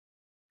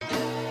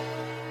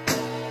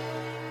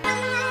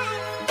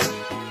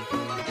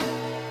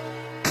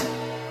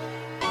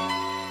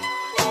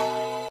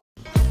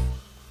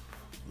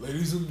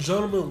Ladies and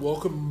gentlemen,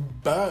 welcome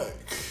back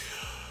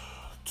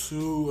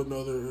to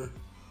another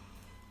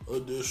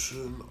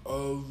edition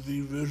of the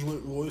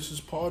Vigilant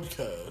Voices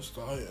podcast.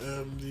 I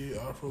am the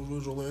Afro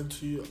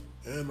Vigilante,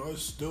 and I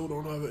still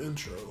don't have an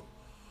intro.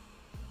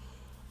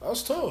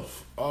 That's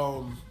tough.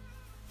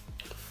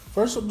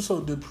 First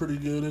episode did pretty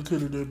good. It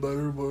could have did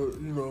better, but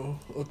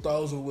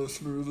 1,000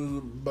 listeners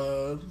isn't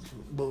bad.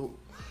 But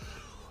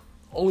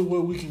only way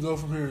we can go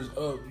from here is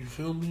up. You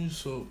feel me?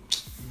 So,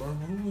 bro,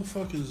 who the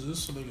fuck is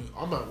this nigga?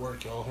 I'm at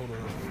work, y'all. Hold on.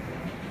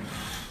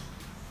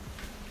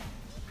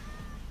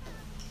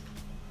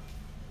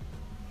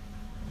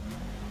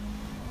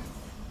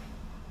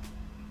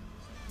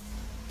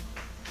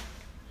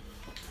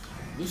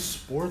 This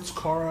sports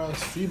car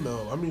ass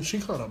female. I mean, she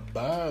kind of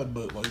bad,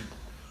 but like,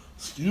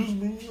 excuse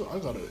me, I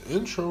got an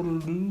intro to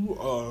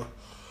do.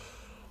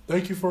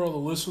 Thank you for all the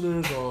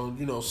listeners on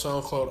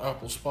SoundCloud,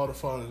 Apple,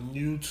 Spotify, and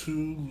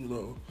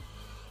YouTube.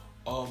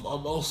 I'm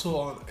also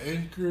on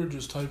Anchor.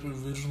 Just type in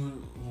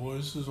Vigilant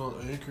Voices on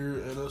Anchor,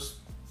 and that's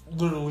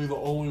literally the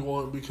only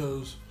one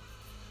because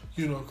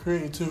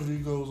creativity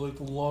goes like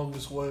the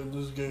longest way in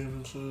this game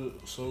and shit.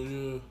 So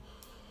yeah,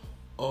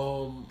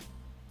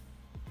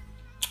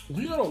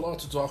 we got a lot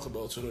to talk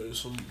about today.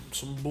 Some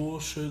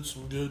bullshit,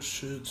 some good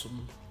shit,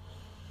 some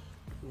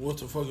what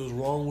the fuck is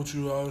wrong with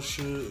you guys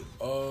shit.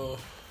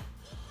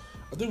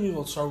 I think we're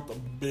gonna start with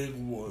the big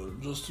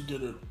one just to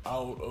get it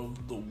out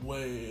of the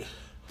way.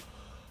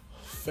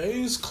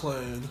 FaZe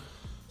Clan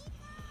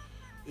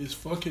is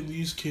fucking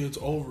these kids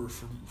over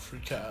for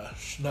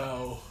cash.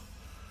 Now,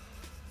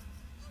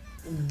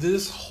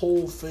 this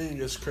whole thing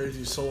is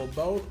crazy. So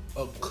about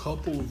a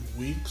couple of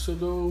weeks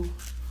ago,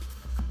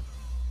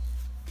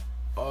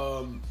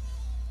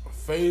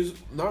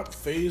 not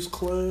FaZe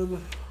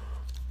Clan,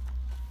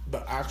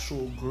 the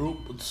actual group,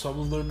 but some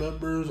of their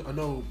members. I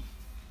know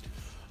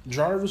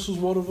Jarvis was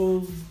one of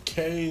them,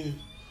 K,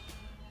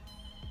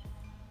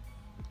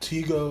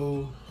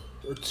 Tigo,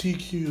 or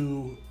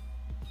TQ,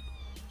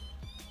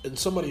 and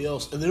somebody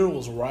else. And there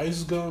was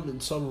Rice Gum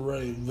and Summer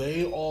Rae.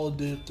 They all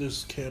did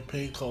this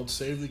campaign called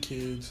Save the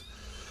Kids.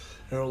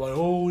 And they're like,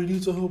 oh, we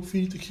need to help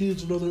feed the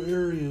kids in other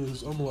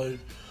areas. I'm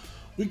like,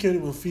 we can't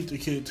even feed the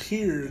kids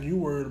here, and you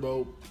worried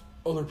about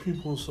other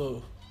people and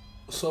stuff.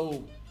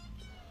 So,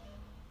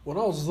 when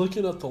I was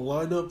looking at the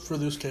lineup for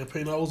this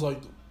campaign, I was like,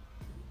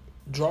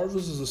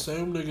 Jarvis is the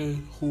same nigga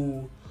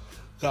who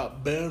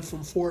got banned from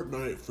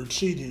Fortnite for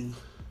cheating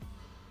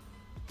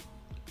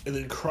and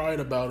then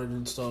cried about it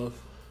and stuff.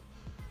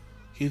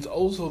 He's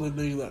also the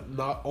nigga that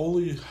not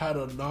only had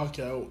a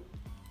knockout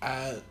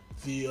at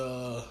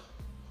the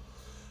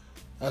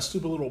that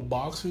stupid little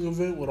boxing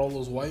event with all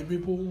those white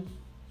people.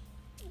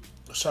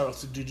 Shout out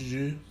to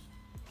DGG.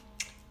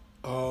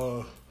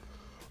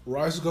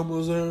 Rice Gum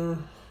was there.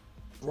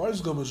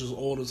 Rice Gum is just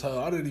old as hell.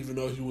 I didn't even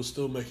know he was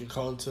still making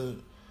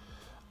content.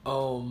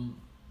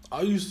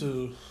 I used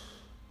to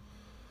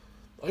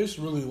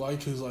really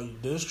like his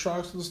like diss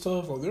tracks and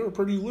stuff. Like they were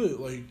pretty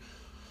lit. Like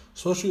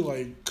especially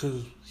like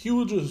cause he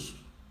would just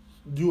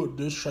do a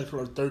diss track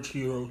for a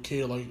 13-year-old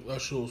kid. Like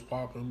that shit was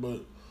popping.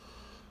 But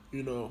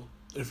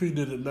if he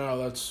did it now,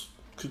 that's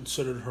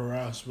considered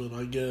harassment,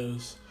 I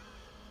guess.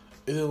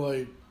 And then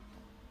like,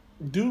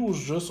 dude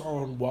was just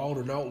on Wild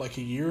 'N Out like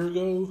a year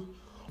ago.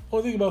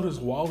 Only thing about his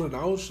Wild 'N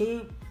Out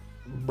shit,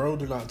 bro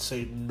did not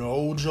say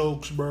no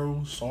jokes,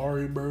 bro.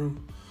 Sorry, bro.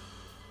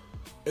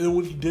 And then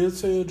when he did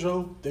say a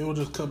joke, they would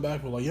just come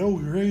back and be like, yo,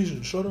 you're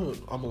Asian, shut up.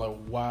 I'm like,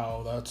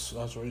 wow, that's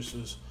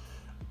racist.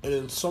 And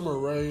then Summer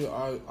Rae,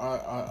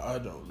 I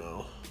don't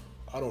know.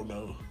 I don't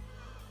know.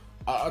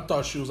 I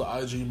thought she was an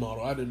IG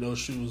model. I didn't know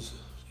she was,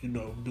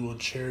 doing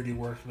charity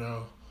work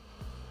now.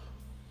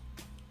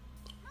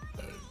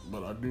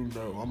 But I do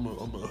know I'm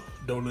gonna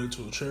donate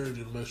to a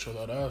charity to make sure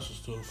that ass is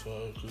still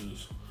fed,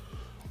 because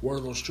word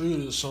on the street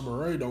is Summer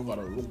Rae don't got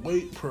a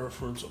weight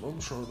preference, and I'm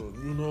trying to,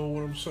 you know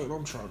what I'm saying?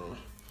 I'm trying to,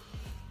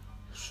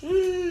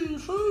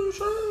 sheesh.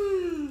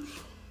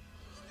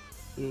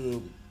 Yeah.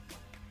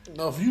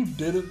 Now, if you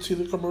didn't see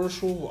the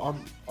commercial,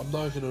 I'm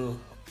not gonna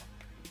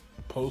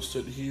post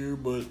it here,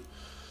 but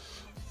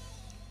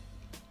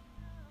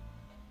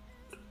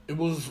it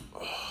was,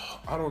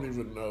 I don't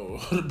even know.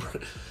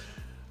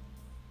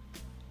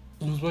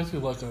 It was basically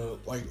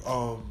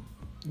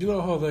you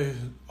know how they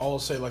all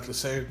say like the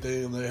same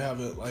thing and they have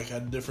it like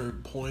at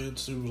different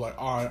points. It was like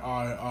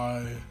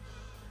I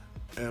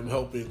am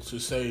helping to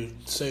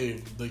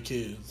save the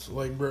kids.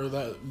 Like bro,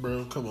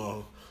 come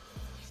on,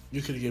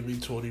 you could give me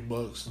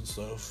 $20 and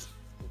stuff.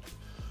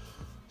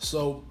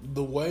 So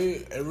the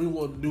way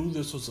everyone knew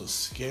this was a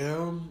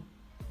scam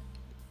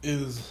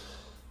is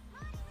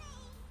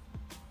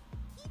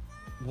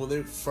when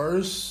they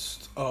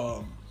first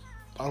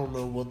I don't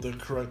know what the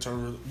correct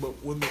term is, but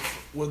when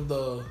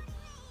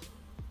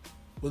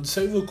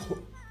Save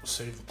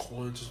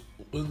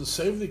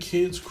the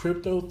Kids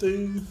crypto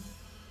thing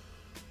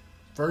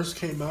first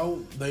came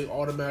out, they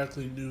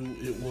automatically knew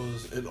it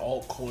was an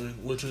altcoin,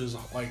 which is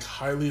like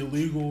highly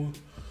illegal.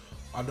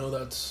 I know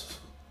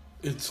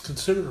it's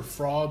considered a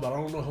fraud, but I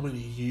don't know how many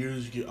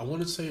years you get. I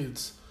want to say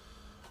it's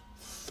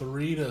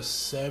 3 to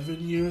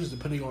 7 years,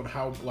 depending on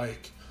how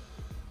like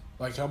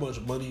how much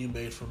money you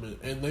made from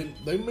it. And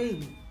they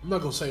made, I'm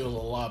not gonna say it was a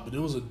lot, but it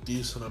was a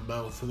decent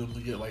amount for them to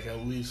get like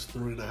at least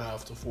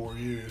 3.5 to 4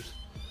 years.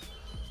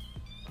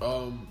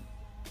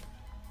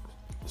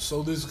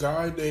 So this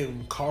guy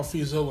named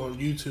CoffeeZilla on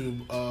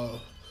YouTube,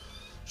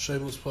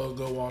 shameless plug,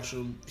 go watch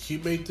him. He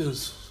made a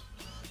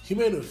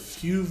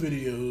few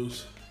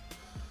videos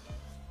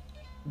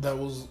that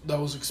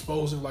was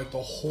exposing like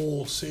the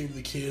whole Save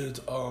the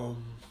Kids,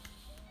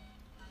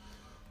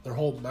 their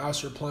whole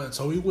master plan.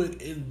 So he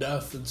went in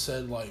depth and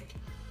said like,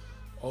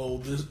 oh,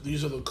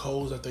 these are the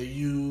codes that they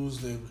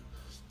used, and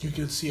you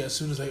can see as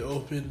soon as they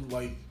opened,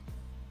 like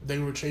they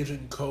were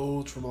changing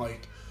codes from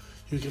like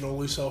you can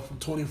only sell from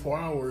 24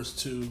 hours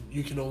to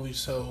you can only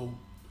sell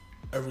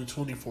every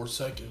 24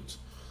 seconds.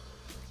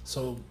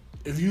 So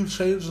if you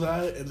change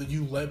that and then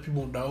you let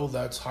people know,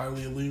 that's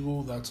highly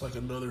illegal. That's like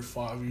another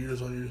 5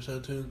 years on your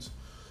sentence.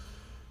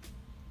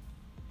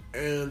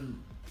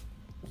 And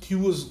he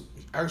was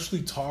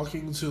actually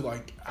talking to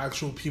like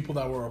actual people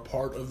that were a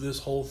part of this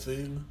whole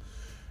thing,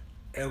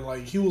 and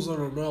like he was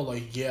letting them know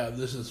like, yeah,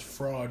 this is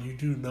fraud. You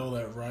do know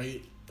that,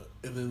 right?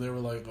 And then they were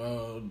like,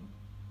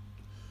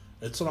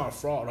 it's not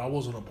fraud. I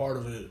wasn't a part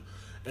of it.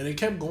 And it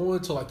kept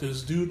going to like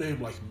this dude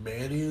named like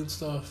Manny and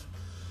stuff.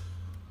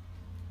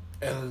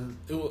 And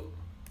it was,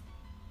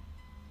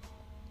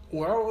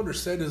 what I don't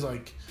understand is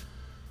like,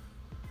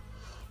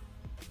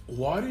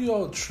 why do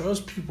y'all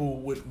trust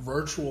people with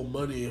virtual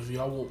money if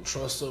y'all won't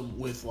trust them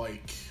with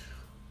like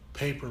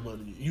paper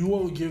money? You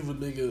won't give a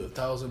nigga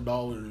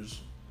 $1,000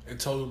 and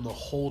tell them to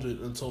hold it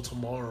until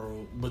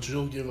tomorrow, but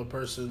you'll give a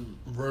person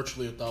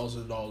virtually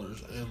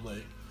 $1,000 and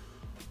like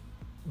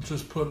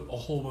just put a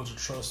whole bunch of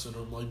trust in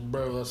them. Like,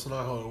 bro, that's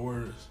not how it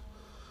works.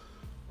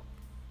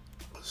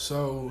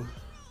 So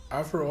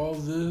after all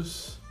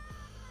this,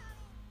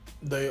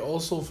 they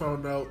also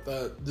found out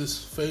that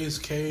this FaZe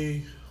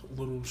K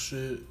little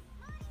shit,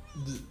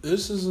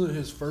 this isn't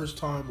his first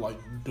time like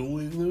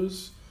doing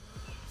this.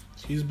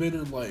 He's been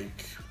doing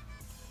like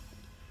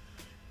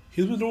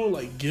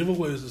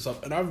giveaways and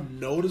stuff, and I've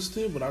noticed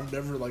it, but I've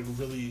never like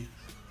really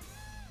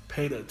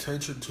paid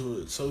attention to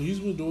it. So he's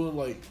been doing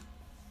like,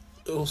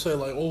 it'll say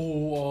like,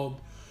 oh,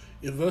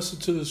 invest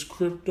into this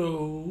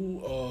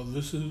crypto,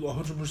 this is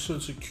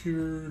 100%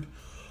 secured,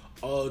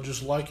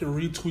 just like and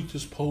retweet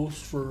this post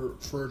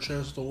for a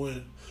chance to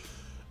win.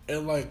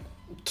 And like,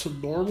 to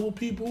normal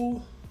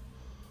people,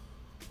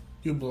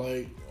 you'd be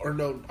like, or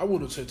no, I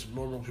wouldn't say to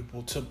normal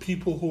people, to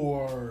people who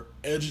are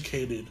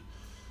educated,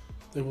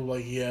 they were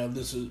like, yeah,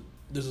 this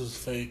is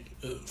fake,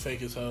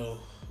 fake as hell,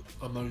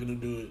 I'm not gonna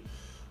do it.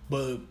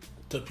 But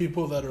the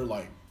people that are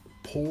like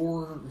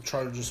poor and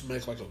try to just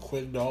make like a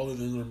quick dollar,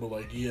 then they're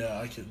like, yeah,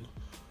 I can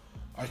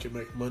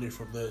make money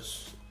from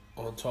this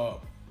on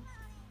top.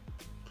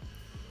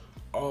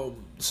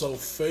 So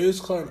FaZe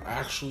Clan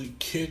actually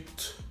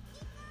kicked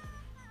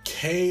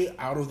K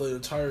out of the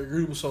entire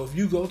group. So if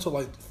you go to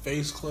like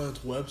FaZe Clan's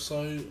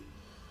website,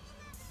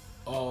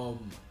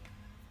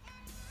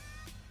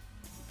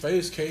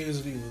 FaZe K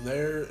isn't even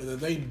there, and then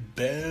they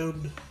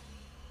banned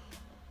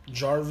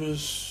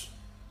Jarvis,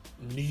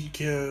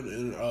 Nikan,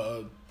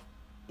 and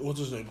what's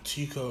his name,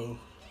 Tico.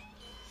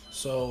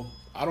 So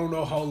I don't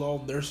know how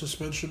long their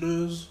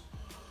suspension is.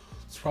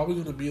 It's probably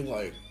gonna be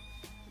like,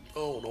 I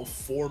don't know,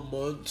 4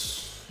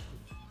 months.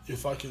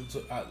 If I can,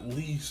 at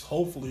least,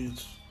 hopefully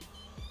it's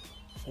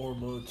 4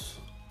 months.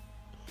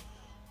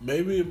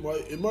 Maybe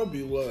it might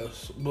be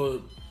less. But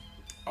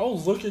I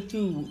was looking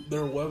through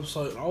their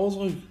website and I was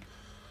like,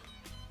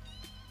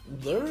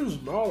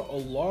 there's not a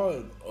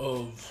lot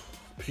of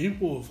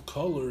people of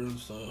color and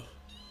stuff.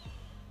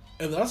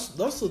 And that's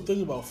the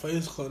thing about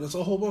FaZe Clan. It's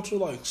a whole bunch of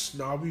like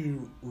snobby,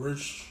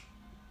 rich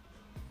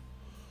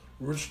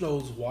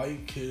nosed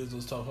white kids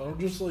and stuff. I'm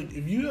just like,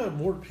 if you had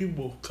more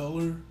people of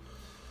color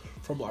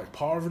from like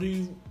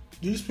poverty,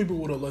 these people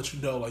would have let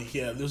you know like,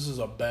 yeah, this is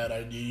a bad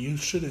idea. You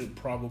shouldn't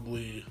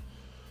probably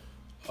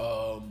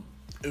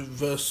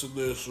invest in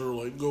this or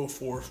like go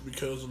forth,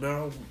 because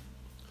now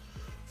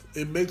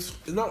it makes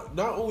not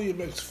only it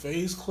makes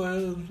FaZe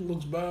Clan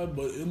looks bad,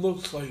 but it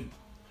makes like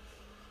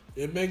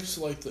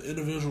the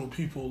individual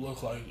people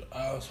look like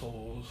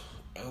assholes.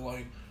 And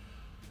like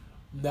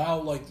now,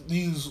 like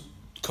these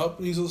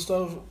companies and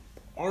stuff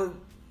aren't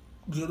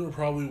gonna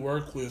probably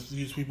work with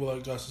these people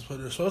that got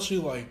suspended, especially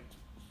like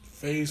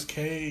FaZe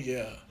K,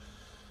 yeah.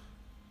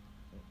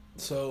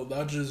 So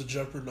that just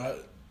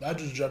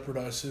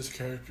jeopardized his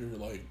character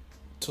like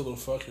to the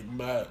fucking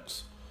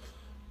max.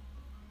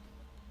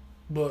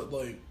 But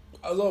like,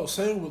 as I was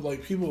saying, with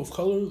like people of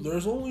color,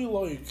 there's only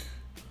like,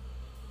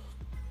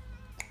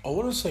 I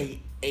want to say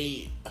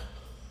 8.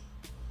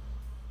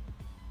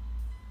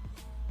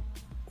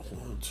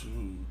 1,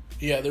 2.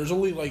 Yeah, there's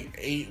only like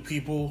 8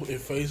 people in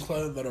FaZe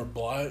Clan that are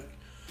black,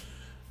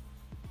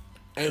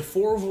 and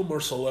 4 of them are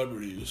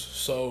celebrities.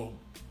 So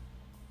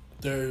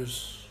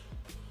there's,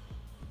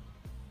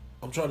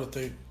 I'm trying to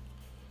think,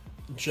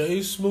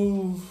 J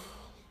Smooth,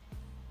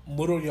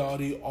 Lil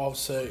Yachty,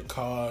 Offset,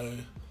 Kai,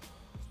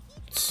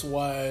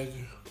 Swag,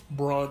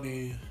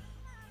 Bronny,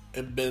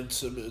 and Ben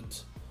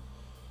Simmons.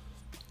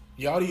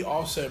 Yachty,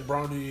 Offset,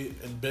 Bronny,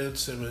 and Ben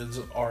Simmons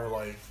are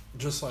like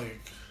just like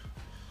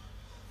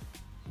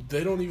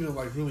they don't even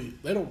like really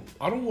they don't.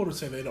 I don't want to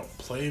say they don't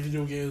play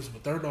video games,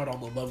 but they're not on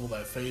the level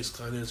that FaZe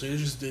Clan is. They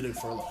just did it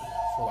for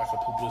like a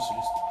publicity.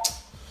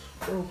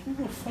 Bro, who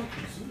the fuck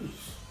is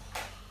this?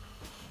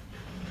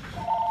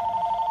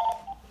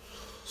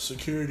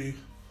 Security.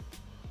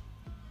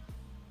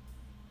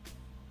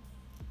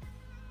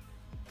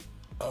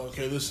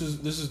 Okay, this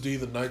is D,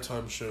 the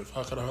nighttime shift.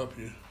 How can I help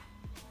you?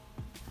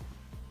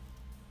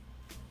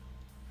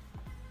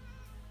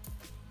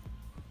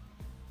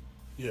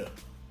 Yeah.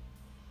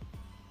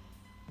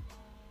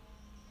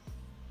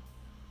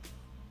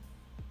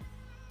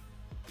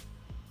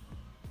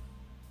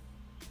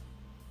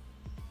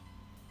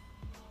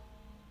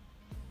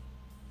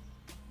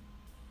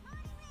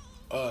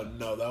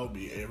 No, that would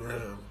be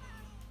Abraham.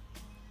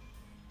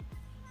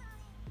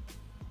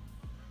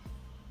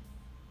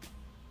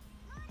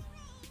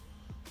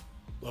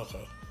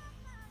 Okay.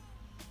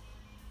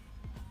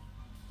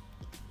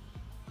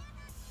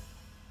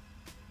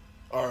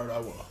 Alright, I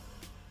will.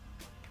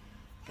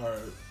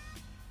 Alright.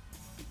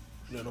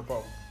 Yeah, no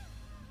problem.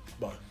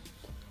 Bye.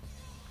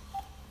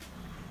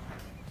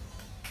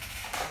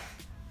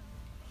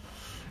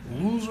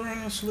 Loser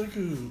ass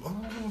nigga. I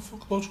don't give a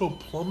fuck about your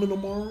plumbing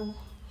tomorrow.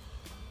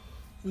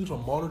 You need to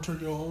monitor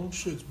your own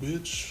shit,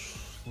 bitch.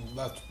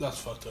 That's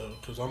fucked up,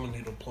 because I'm gonna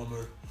need a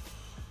plumber.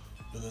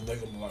 And then they're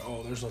gonna be like,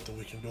 oh, there's nothing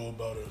we can do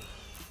about it.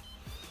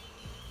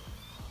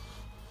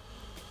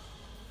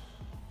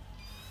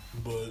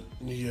 But,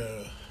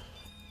 yeah.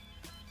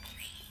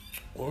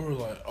 What were we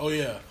like? Oh,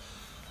 yeah.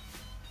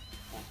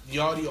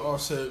 Yachty,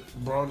 Offset,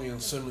 Bronny,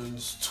 and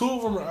Simmons. 2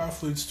 of them are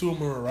athletes, 2 of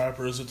them are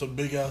rappers. It's a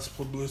big ass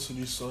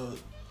publicity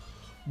stunt.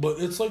 But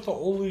it's like the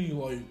only,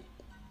 like,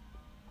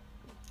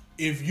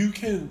 if you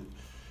can,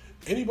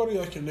 anybody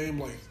that can name,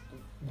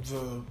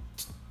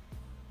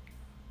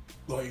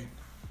 like,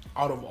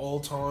 out of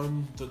all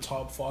time, the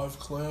top 5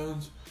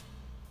 clans,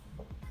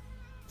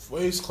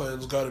 FaZe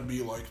Clan's gotta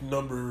be, like,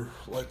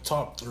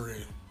 top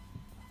 3.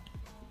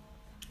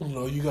 You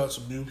know, you got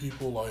some new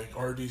people like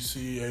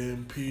RDC,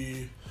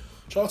 AMP.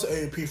 Shout out to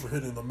AMP for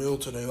hitting the mill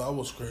today. That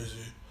was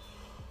crazy.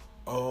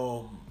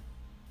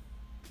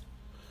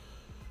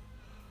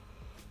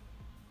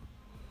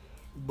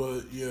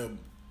 But yeah,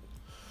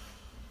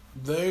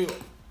 they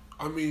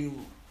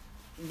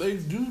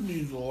do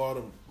need a lot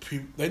of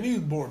people. They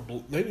need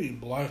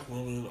black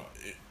women.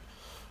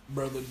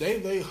 Bro, the day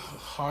they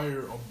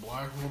hire a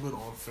black woman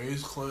on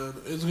FaZe Clan,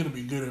 it's gonna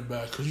be good and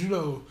bad. Cause you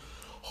know,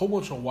 a whole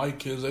bunch of white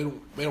kids, they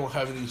don't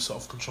have any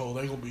self control.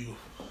 They gonna be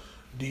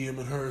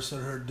DMing her,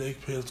 sending her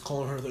dick pics,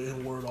 calling her the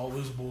N word, all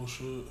this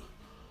bullshit.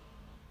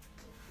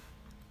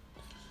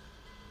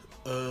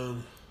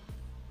 And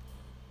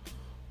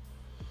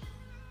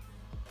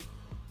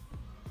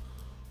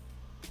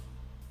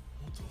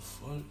what the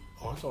fuck?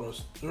 Oh, I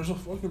thought there's a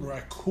fucking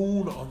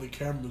raccoon on the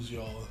cameras,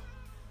 y'all.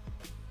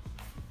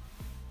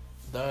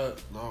 No,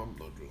 I'm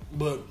not joking.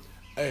 But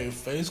hey,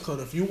 FaZe Clan,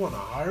 if you want to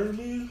hire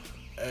me,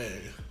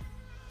 hey,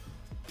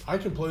 I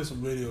can play some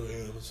video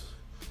games.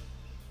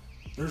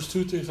 There's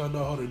 2 things I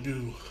know how to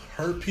do: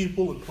 hurt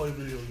people and play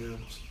video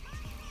games.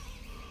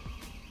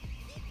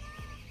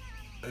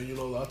 And you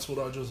know, that's what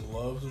I just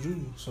love to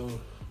do. So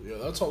yeah,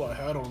 that's all I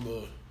had on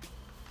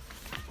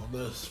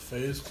this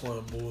FaZe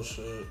Clan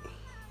bullshit.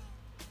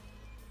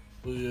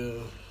 But yeah,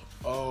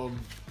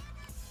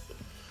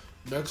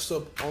 next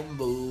up on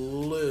the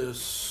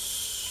list,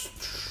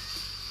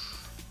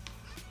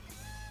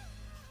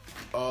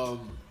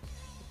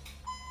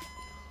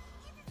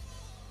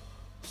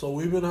 so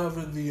we've been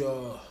having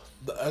the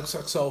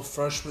XXL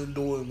freshmen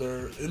doing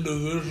their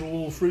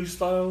individual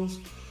freestyles.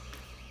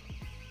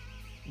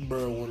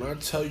 Bro, when I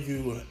tell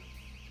you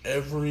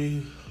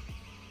every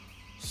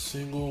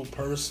single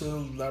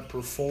person that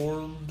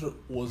performed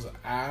was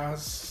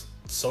ass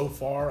so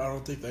far, I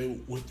don't think they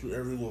went through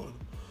everyone.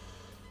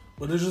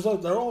 But it's just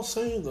like they're all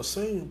saying the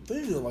same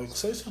thing. Like,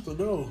 say something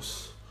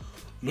else.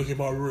 Look at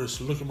my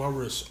wrist. Look at my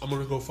wrist. I'm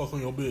gonna go fuck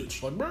on your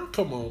bitch. Like, bro,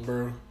 come on,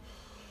 bro.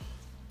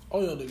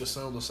 All y'all niggas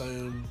sound the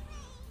same.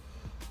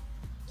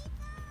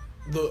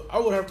 I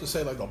would have to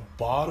say, like, the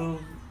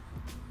bottom,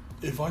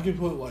 if I could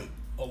put, like,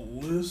 a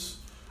list,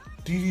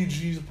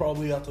 DDG's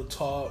probably at the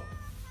top.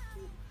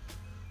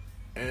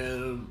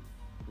 And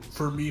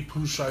for me,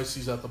 Pooh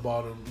Shicey's at the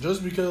bottom.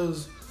 Just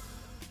because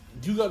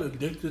you got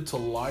addicted to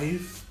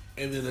life,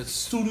 and then as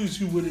soon as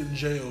you went in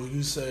jail,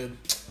 you said,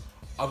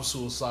 I'm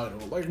suicidal.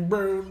 Like,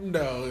 bro,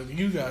 no,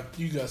 you got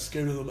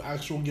scared of them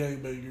actual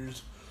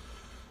gangbangers.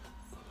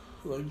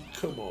 Like,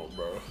 come on,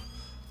 bro.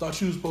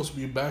 Thought you was supposed to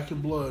be back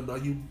in blood. Now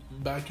you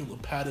back in the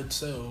padded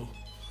cell.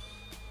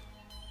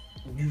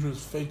 You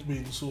just faked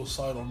being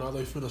suicidal. Now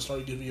they finna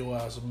start giving your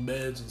ass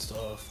meds and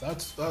stuff.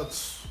 That's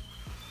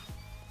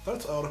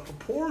out of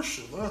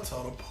proportion. That's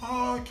out of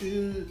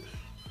pocket.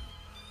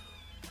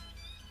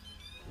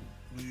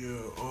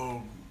 Yeah,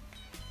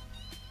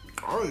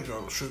 I ain't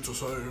got shit to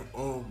say.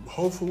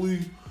 Hopefully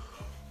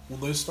when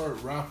they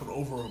start rapping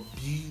over a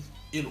beat,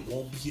 it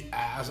won't be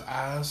as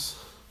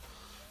ass.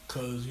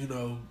 Cause, you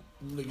know,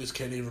 niggas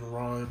can't even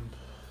rhyme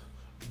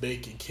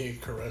bake and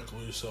cake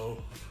correctly,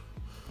 so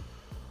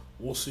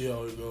we'll see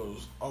how it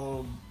goes.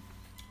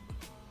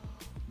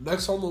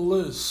 Next on the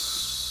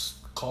list,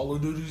 Call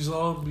of Duty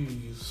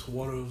Zombies,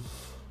 one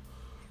of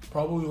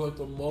probably like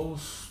the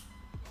most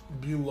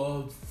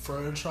beloved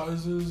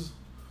franchises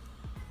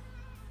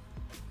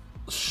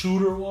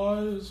shooter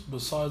wise,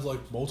 besides like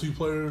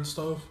multiplayer and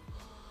stuff.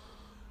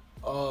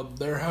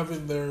 They're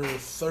having their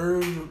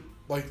third,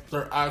 like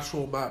their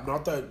actual map,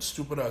 not that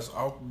stupid ass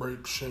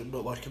Outbreak shit,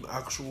 but like an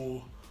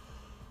actual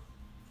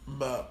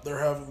map. They're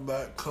having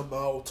that come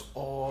out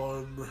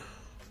on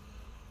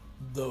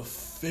the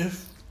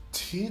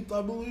 15th,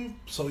 I believe.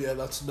 So yeah,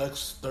 that's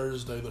next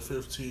Thursday, the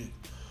 15th.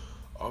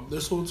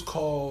 This one's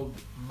called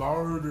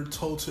Marauder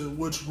Toten,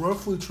 which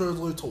roughly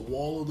translates to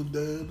Wall of the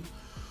Dead.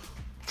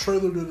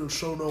 Trailer didn't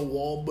show no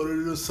wall, but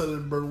it is set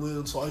in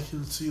Berlin, so I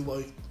can see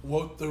like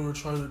what they were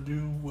trying to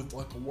do with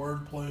like the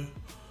wordplay.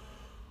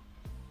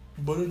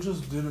 But it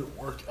just didn't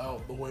work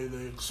out the way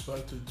they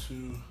expected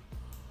to.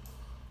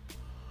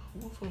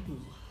 What the fuck is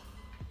it?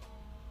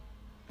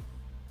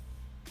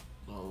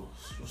 No,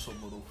 it's just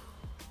some little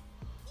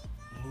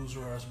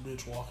loser ass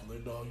bitch walking their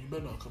dog. You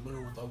better not come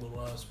in with that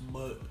little ass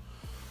mutt.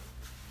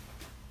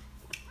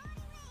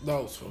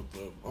 That was fucked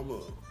up.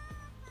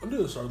 I need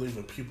to start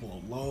leaving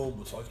people alone.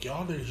 It's like,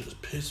 y'all niggas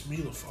just piss me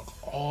the fuck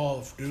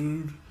off,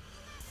 dude.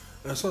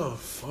 That's not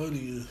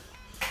funny.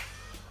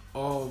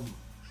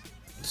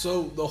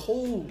 So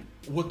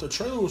what the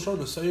trailer was trying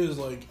to say is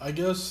like, I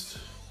guess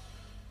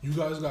you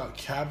guys got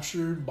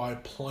captured by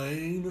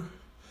plane,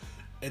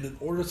 and in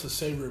order to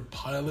save your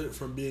pilot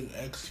from being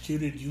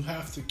executed, you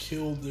have to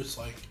kill this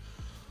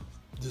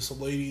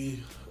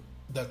lady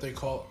that they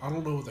call, I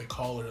don't know what they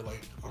call her,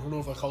 like, I don't know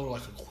if I call her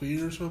like a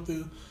queen or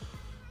something,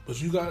 but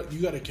you got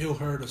to kill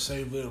her to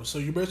save them. So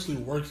you're basically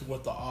working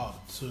with the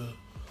op to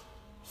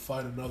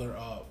fight another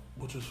op,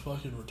 which is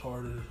fucking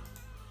retarded.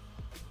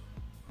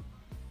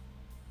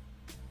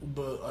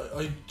 But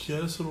I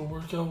guess it'll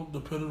work out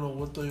depending on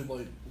what they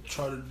like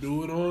try to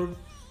do it on.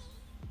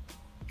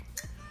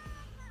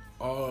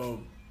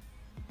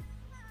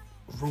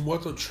 From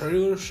what the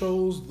trailer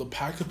shows, the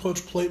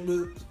Pack-a-Punch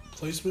placement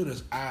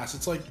is ass.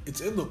 It's like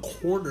it's in the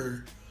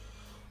corner.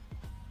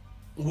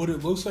 What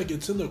it looks like,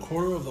 it's in the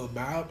corner of the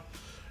map,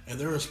 and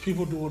there is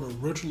people doing a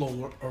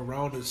ritual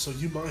around it. So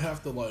you might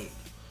have to like.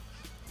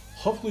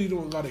 Hopefully, you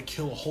don't gotta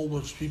kill a whole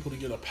bunch of people to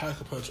get a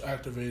Pack-a-Punch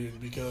activated,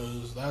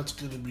 because that's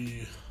gonna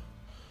be.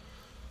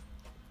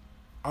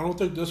 I don't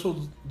think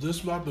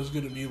this map is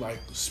gonna be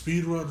like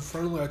speedrun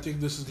friendly. I think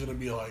this is gonna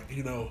be like,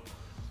 you know,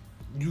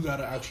 you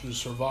gotta actually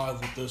survive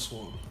with this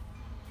one.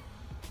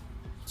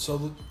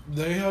 So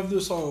they have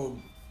this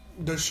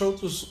they showed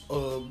this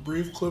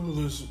brief clip of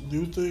this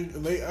new thing,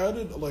 and they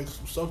added like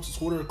some stuff to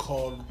Twitter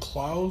called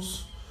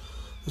Klaus,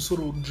 this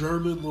little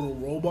German little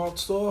robot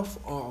stuff.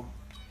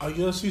 I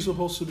guess he's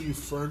supposed to be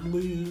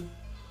friendly.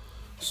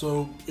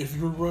 So if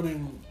you're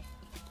running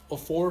a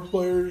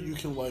 4-player, you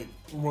can like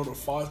run a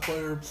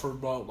 5-player for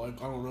about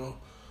like, I don't know,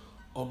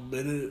 a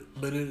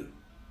minute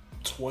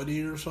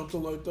 20 or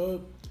something like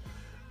that.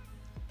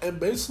 And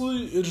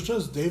basically, it's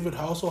just David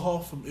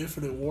Hasselhoff from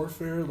Infinite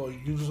Warfare.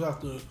 Like, you just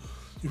have to,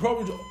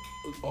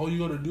 all you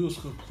gotta do is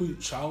complete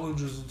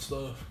challenges and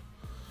stuff,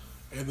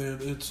 and then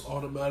it's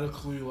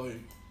automatically like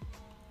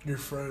your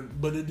friend.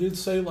 But it did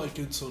say like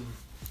it's some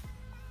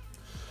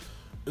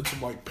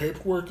like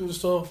paperwork and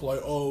stuff, like,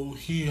 oh,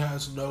 he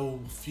has no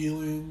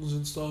feelings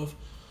and stuff,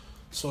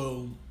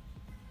 so,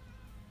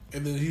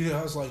 and then he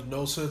has like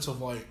no sense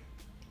of like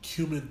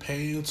human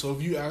pain, so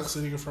if you ask a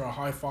nigga for a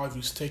high five,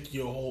 he's taking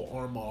your whole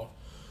arm off,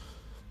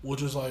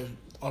 which is like,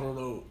 I don't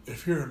know,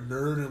 if you're a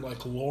nerd in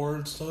like lore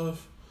and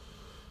stuff,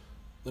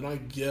 then I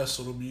guess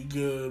it'll be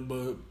good,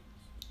 but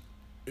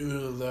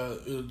either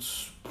that,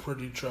 it's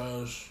pretty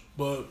trash.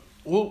 But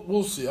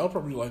we'll see. I'll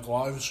probably like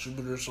live stream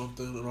it or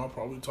something, and I'll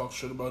probably talk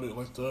shit about it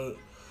like that.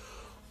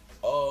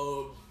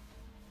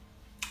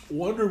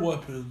 Wonder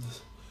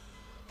Weapons.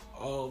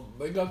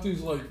 They got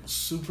these like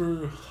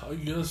super, I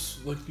guess,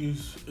 like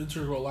these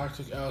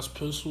intergalactic ass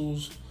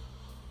pistols.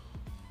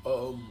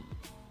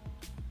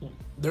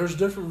 There's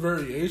different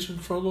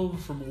variations from them.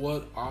 From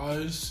what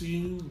I've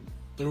seen,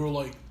 they were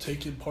like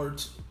taking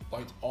parts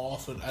like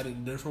off and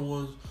adding different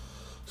ones.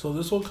 So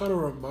this one kind of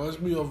reminds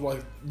me of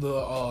like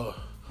the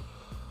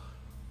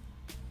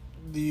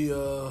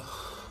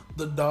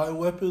dye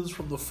weapons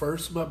from the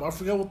first map. I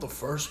forget what the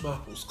first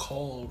map was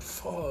called.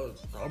 Fuck,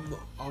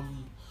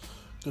 I'm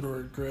gonna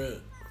regret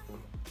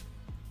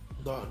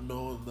not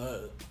knowing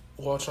that.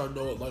 Watch, I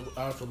know it like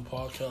after the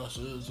podcast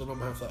is, and I'm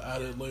gonna have to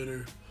add it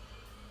later.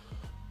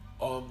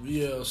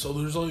 Yeah. So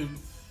there's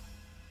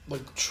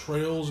like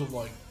trails of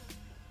like,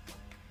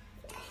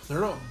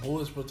 they're not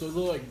bullets, but they're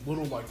like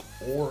little like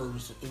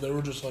orbs, and they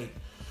were just like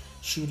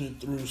shooting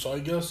through. So I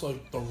guess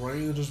like the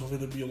range is going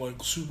to be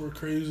like super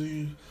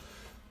crazy.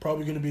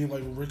 Probably going to be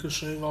like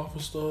ricocheting off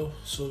of stuff.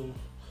 So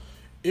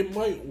it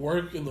might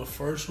work in the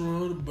first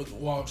run, but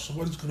watch,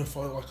 somebody's gonna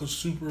find like a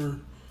super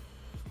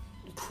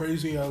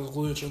crazy ass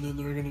glitch, and then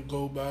they're gonna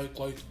go back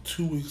like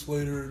 2 weeks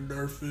later and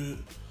nerf it.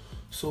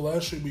 So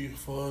that should be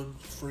fun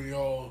for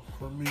y'all.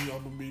 For me,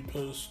 I'm gonna be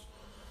pissed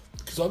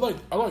because I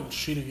like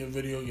cheating in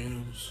video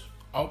games.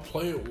 I'll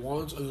play it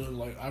once, and then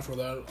like after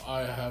that,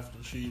 I have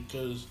to cheat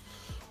because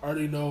I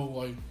already know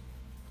like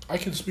I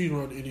can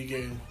speedrun any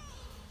game.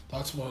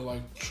 That's my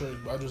like trick.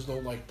 I just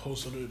don't like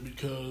posting it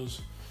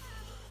because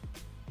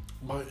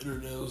my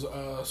internet is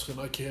ass and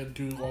I can't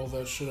do all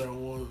that shit at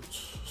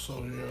once.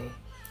 So yeah.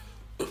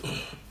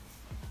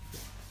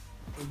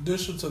 In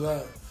addition to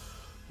that,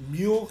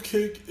 Mule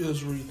Kick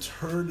is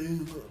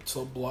returning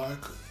to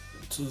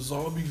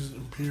Zombies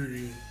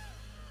Period.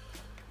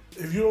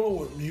 If you don't know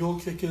what Mule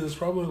Kick is,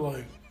 probably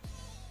like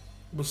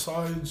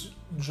besides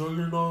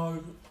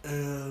Juggernaut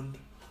and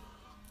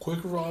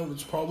Quick Revive,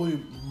 it's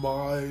probably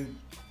my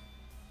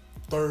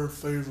third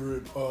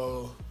favorite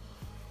wall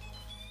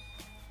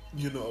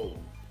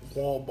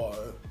buy.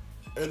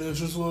 And it's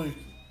just like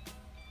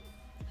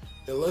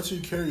it lets you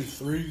carry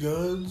 3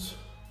 guns.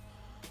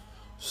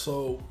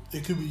 So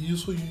it could be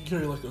useful. You can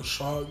carry like a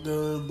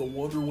shotgun, the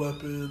wonder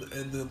weapon,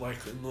 and then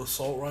like an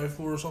assault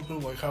rifle or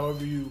something, like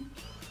however you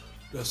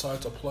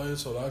decide to play.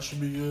 So that should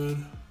be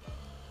good.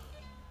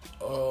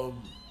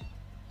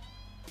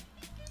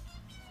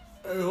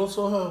 I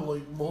also have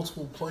like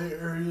multiple play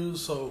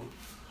areas. So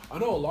I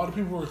know a lot of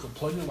people were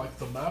complaining like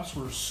the maps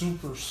were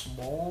super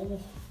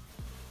small,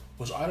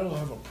 which I don't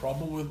have a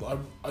problem with.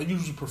 I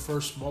usually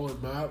prefer smaller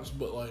maps,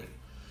 but like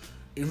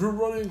if you're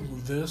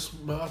running this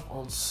map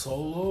on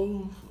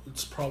solo,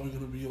 it's probably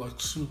gonna be like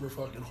super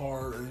fucking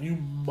hard, and you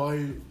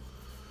might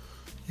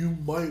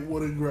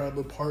want to grab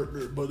a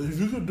partner. But if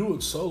you can do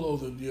it solo,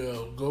 then yeah,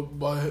 go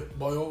by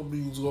all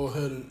means go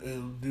ahead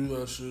and do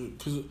that shit.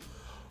 Cause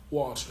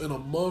watch, in a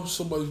month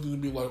somebody's gonna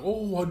be like,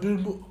 oh, I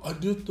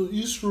did the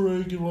Easter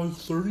egg in like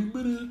 30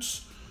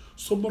 minutes.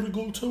 Somebody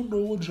go tell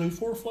Noah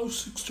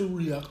J456 to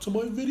react to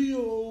my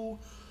video.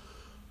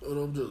 And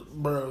I'm just,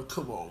 bro,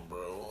 come on, bro.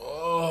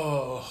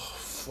 Oh,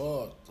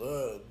 fuck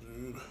that,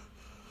 dude.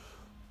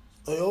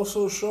 They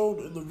also showed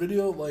in the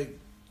video, like,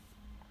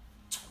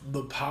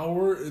 the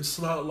power. It's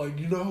not like,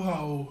 you know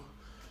how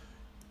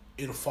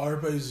in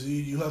Firebase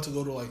Z you have to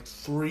go to like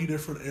 3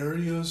 different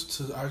areas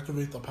to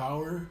activate the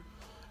power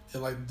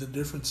in like the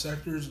different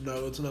sectors?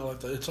 No, it's not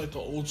like that. It's like the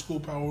old school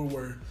power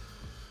where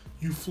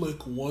you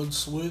flick one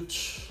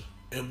switch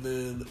and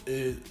then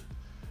it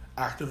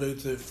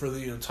activates it for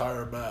the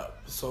entire map.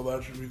 So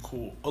that should be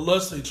cool.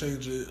 Unless they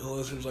change it,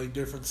 unless there's like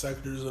different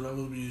sectors, and I'm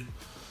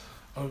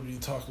gonna be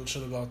talking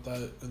shit about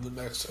that in the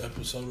next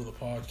episode of the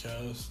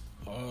podcast.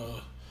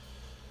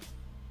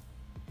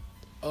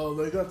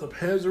 They got the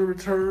Panzer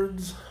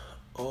returns.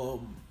 A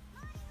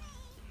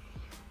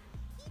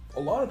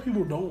lot of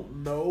people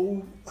don't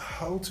know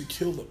how to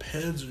kill the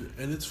Panzer,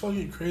 and it's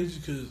fucking crazy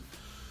because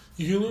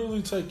you can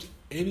literally take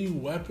any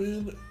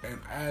weapon and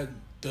add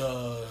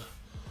the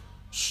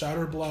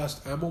Shatter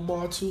Blast ammo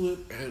mod to it,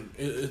 and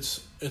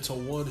it's a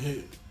one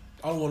hit.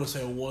 I don't want to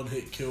say a one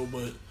hit kill,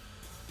 but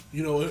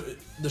you know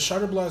the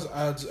Shatter Blast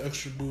adds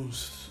extra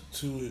boost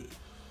to it.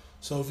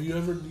 So if you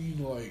ever need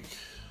like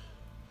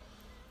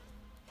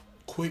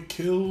quick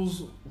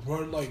kills,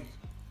 run like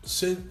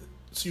since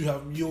you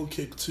have Mule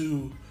Kick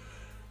 2,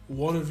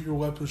 one of your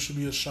weapons should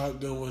be a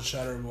shotgun with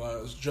Shatter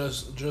Blast,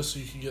 just so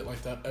you can get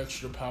like that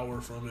extra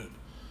power from it.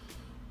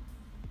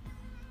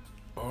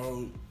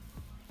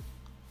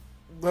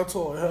 That's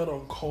all I had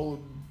on Call of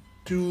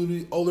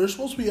Duty. Oh, they're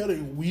supposed to be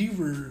adding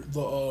Weaver,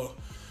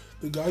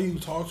 the guy you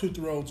talk to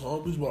throughout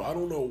Zombies, but I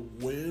don't know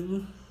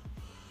when.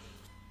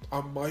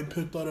 I might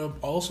pick that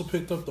up. I also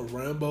picked up the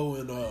Rambo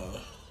and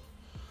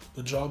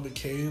the John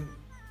McClane.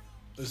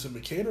 Is it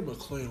McCain or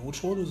McClane?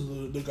 Which one is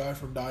the guy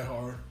from Die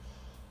Hard?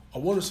 I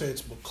want to say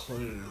it's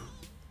McClane.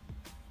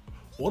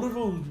 One of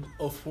them,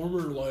 a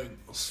former like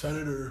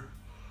senator,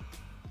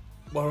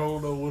 but I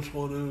don't know which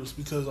one it is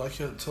because I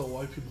can't tell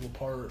white people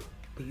apart.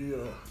 But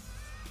yeah.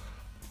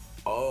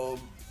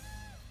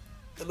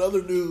 In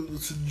other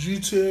news,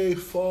 GTA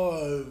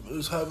 5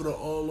 is having an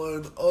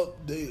online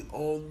update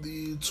on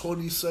the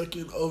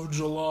 22nd of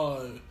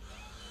July.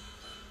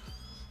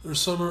 Their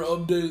summer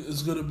update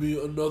is going to be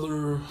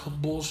another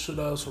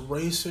bullshit-ass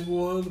racing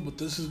one, but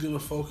this is going to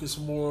focus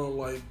more on,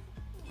 like,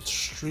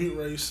 street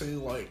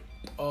racing, like,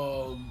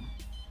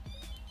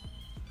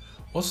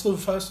 what's the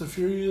Fast and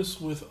Furious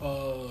with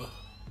the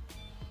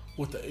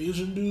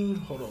Asian dude?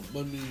 Hold on,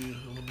 let me...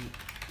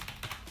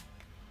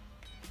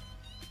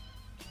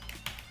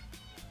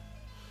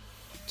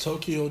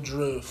 Tokyo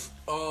Drift.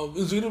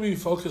 It's gonna be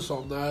focused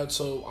on that,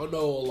 so I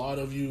know a lot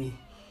of you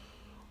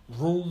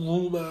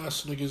room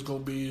ass niggas gonna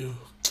be,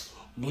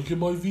 look at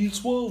my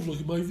V12, look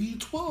at my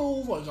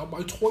V12, I got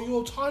my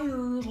Toyo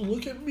tires,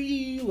 look at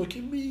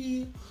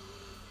me.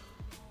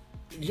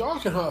 Y'all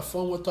can have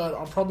fun with that.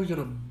 I'm probably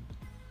gonna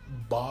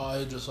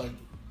buy just like,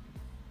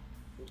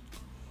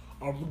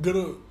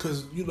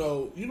 cause you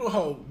know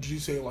how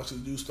GTA likes to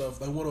do stuff.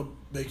 They want to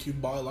make you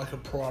buy like a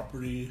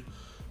property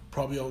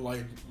probably on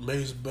like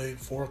Maze Bank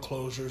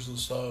foreclosures and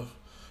stuff.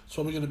 It's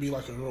probably gonna be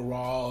like a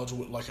garage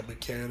with like a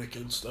mechanic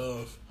and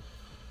stuff.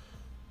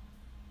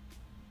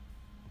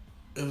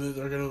 And then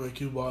they're gonna make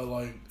you buy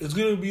like it's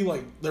gonna be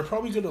like they're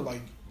probably gonna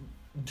like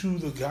do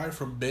the guy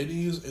from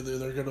Benny's, and then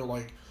they're gonna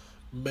like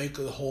make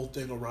the whole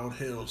thing around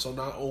him. So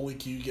not only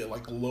can you get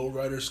like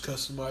lowriders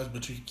customized,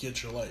 but you can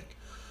get your like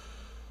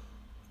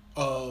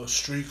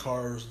street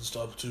cars and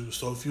stuff too.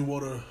 So if you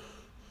wanna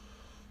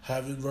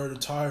have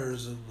inverted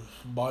tires, and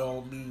by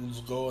all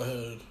means go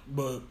ahead.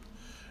 But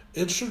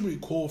it should be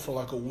cool for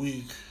like a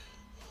week.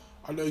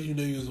 I know you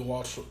niggas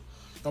watch.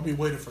 I'll be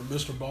waiting for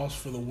Mr. Boss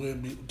for the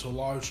win to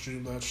live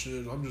stream that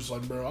shit. I'm just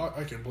like, bro,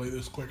 I can play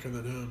this quicker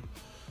than him.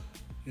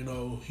 You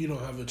know, he don't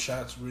have a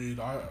chat read.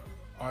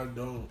 I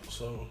don't.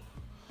 So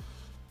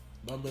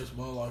that makes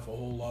my life a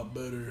whole lot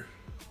better.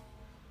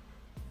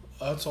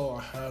 That's all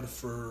I had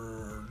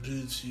for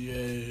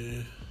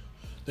GTA.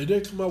 They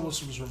did come out with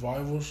some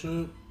survival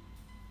shit.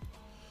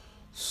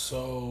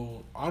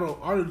 So I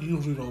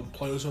usually don't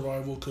play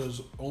survival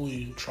because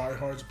only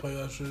tryhards play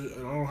that shit,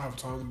 and I don't have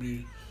time to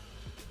be,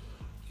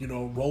 you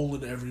know,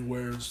 rolling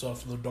everywhere and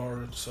stuff in the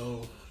dark.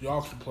 So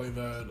y'all can play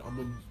that. I'm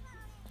gonna,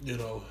 you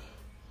know,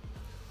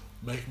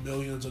 make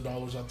millions of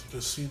dollars at the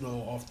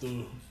casino off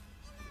the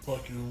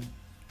fucking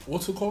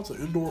what's it called, the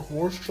indoor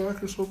horse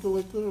track or something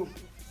like that.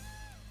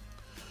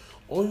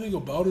 Only thing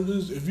about it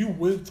is if you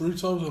win 3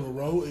 times in a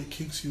row, it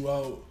kicks you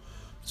out.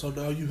 So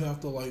now you have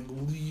to like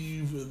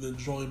leave and then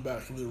join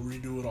back and then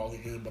redo it all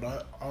again.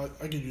 But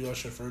I can do that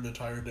shit for an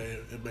entire day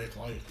and make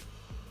like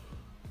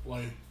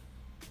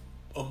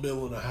 $1.5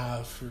 million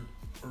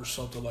or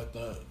something like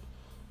that.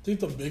 I think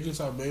the biggest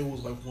I made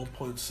was like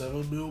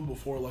 1.7 mil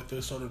before like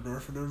they started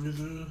nerfing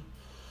everything.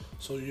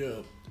 So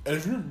yeah, and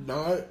if you're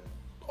not,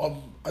 I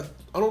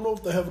don't know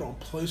if they have it on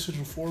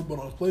PlayStation 4, but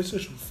on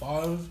PlayStation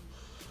 5,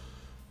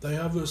 they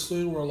have this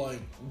thing where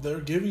like they're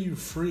giving you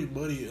free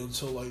money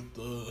until like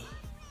the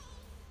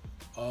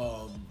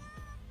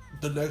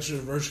next gen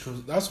version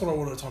comes. That's what I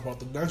want to talk about.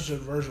 The next gen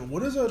version.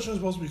 When is that shit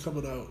supposed to be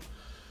coming out?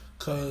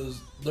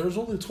 Because there's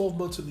only 12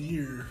 months in the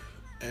year,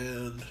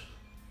 and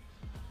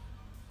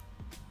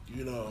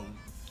you know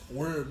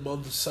we're in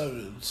month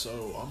 7.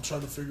 So I'm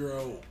trying to figure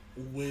out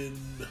when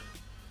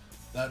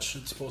that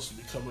shit's supposed to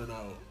be coming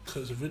out.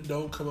 Because if it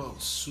don't come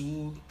out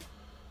soon,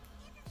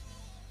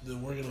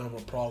 then we're gonna have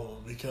a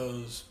problem.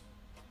 Because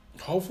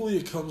hopefully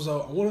it comes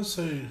out. I want to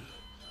say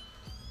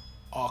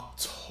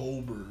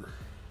October.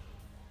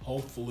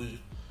 Hopefully,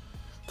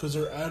 because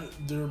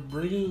they're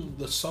bringing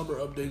the summer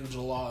update in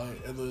July,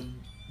 and then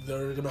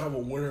they're gonna have a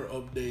winter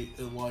update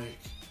in like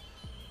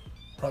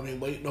probably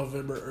late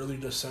November, early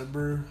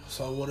December.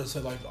 So I want to say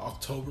like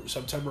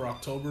September,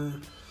 October.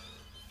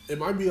 It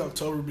might be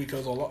October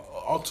because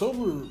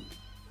October,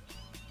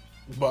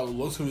 by the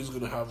looks of it, is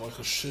gonna have like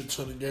a shit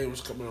ton of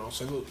games coming out.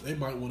 So they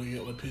might want to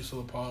get a piece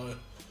of the pie.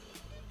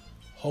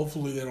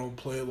 Hopefully, they don't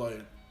play like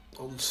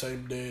on the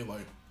same day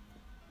like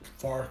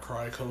Far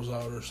Cry comes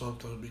out or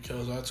something,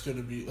 because that's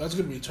gonna be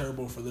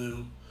terrible for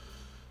them.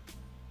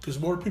 Because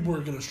more people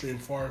are gonna stream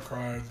Far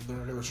Cry than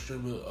they're gonna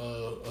stream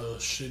a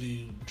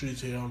shitty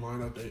GTA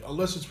Online update,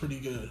 unless it's pretty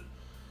good.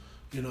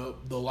 You know,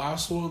 the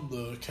last one,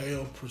 the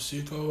KO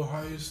Presico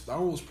heist, that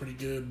one was pretty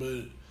good, but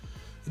it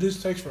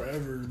just takes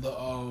forever.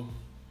 The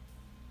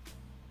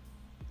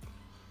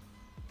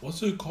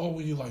what's it called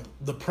when you like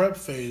the prep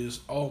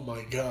phase? Oh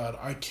my god,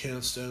 I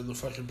can't stand the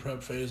fucking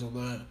prep phase on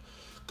that.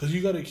 Because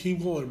you got to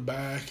keep going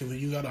back, and then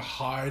you got to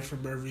hide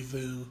from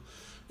everything.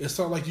 It's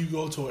not like you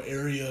go to an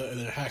area and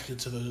then hack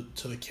into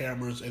the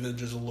cameras and then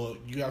just look.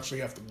 You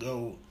actually have to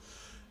go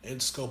and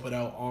scope it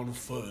out on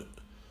foot.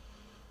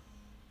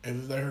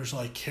 And there's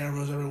like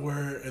cameras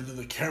everywhere, and then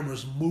the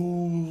cameras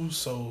move,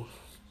 so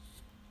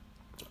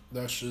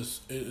that's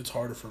just, it's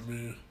harder for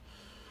me.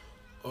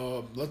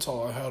 That's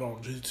all I had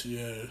on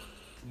GTA.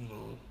 You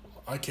know,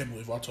 I can't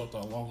believe I talked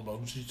that long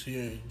about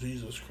GTA.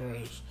 Jesus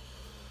Christ.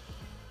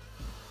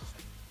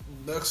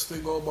 Next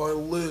thing on my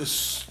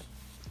list,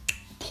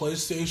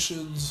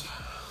 PlayStation's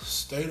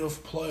State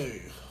of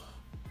Play.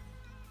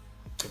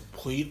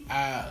 Complete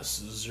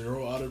ass.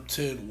 0 out of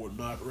 10. Would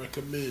not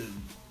recommend.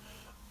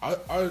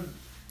 I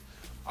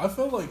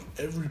feel like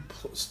every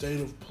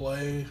State of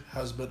Play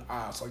has been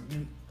ass. Like,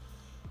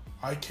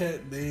 I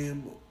can't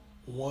name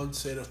one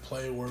State of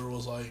Play where it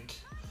was like,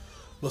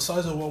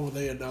 besides the one where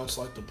they announced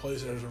like the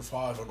PlayStation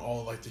 5 and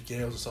all like the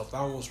games and stuff.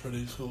 That one was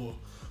pretty cool.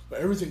 But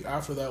everything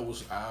after that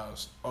was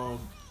ass.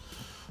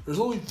 There's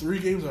only 3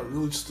 games that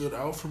really stood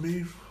out for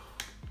me,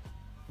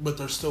 but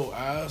they're still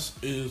ass.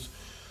 Is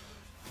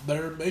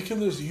they're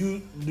making this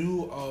new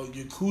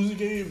Yakuza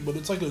game, but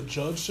it's like a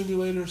judge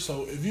simulator.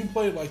 So if you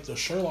play like the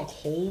Sherlock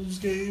Holmes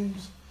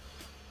games,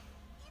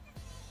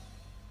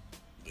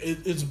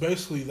 it's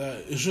basically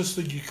that. It's just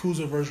the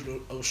Yakuza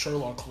version of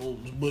Sherlock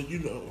Holmes. But you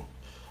know,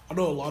 I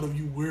know a lot of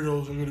you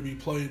weirdos are gonna be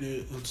playing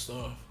it and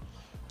stuff,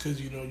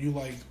 cause you know you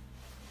like.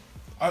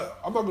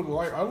 I'm not gonna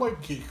lie, I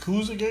like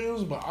Yakuza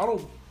games, but I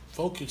don't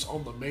focus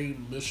on the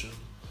main mission.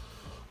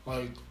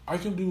 Like, I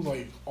can do,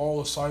 like,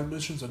 all the side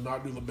missions and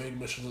not do the main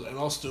missions, and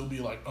I'll still be,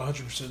 like,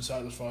 100%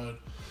 satisfied.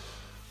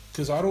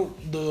 Because I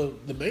don't,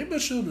 the main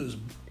mission is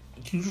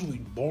usually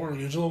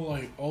boring. It's just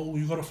like, oh,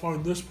 you gotta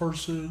find this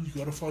person, you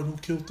gotta find who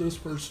killed this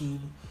person,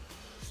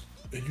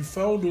 and you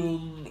found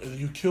him, and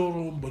you killed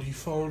him, but he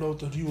found out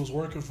that he was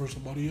working for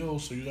somebody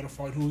else, so you gotta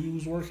find who he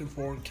was working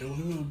for and kill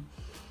him.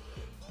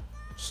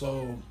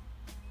 So,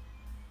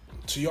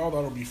 to y'all,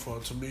 that'll be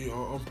fun. To me,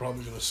 I'm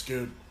probably gonna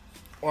skip.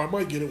 Or I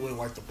might get it when,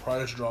 like, the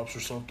price drops or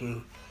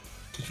something.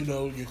 Because, you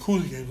know,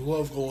 Yakuza games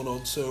love going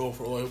on sale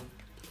for, like,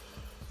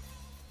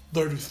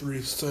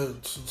 33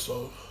 cents and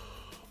stuff.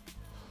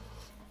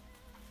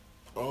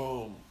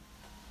 What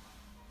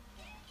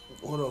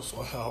else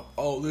do I have?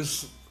 Oh,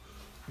 this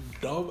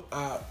dumb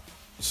app.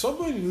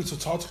 Somebody needs to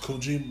talk to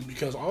Kojima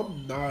because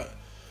I'm not.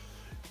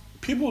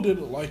 People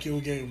didn't like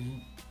your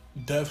game,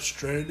 Death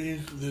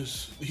Stranding.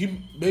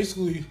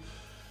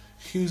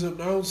 He's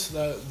announced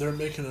that they're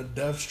making a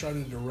Death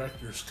Stranding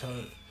director's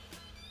cut,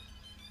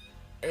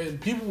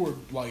 and people were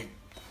like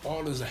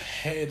on his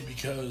head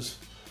because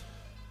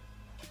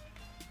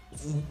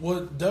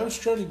what Death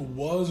Stranding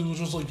was, it was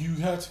just like you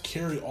had to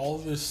carry all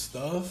this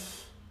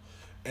stuff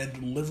and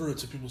deliver it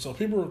to people. So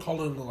people were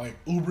calling it like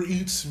Uber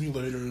Eats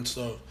simulator and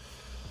stuff.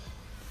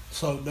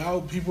 So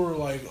now people are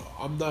like,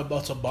 I'm not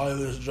about to buy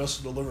this just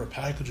to deliver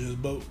packages.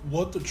 But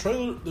what the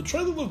trailer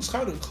looks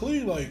kind of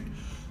clean. Like,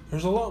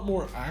 there's a lot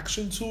more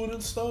action to it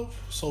and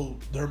stuff. So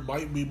there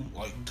might be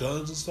like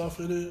guns and stuff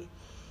in it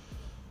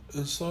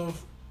and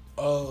stuff.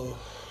 So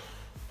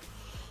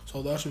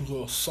that should be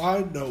cool.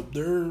 Side note,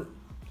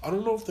 I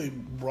don't know if they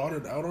brought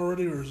it out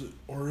already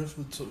or if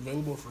it's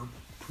available for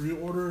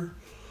pre-order.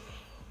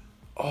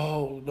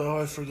 Oh, now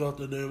I forgot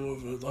the name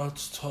of it.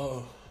 That's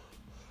tough.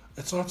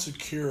 It's not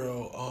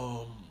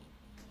Sekiro.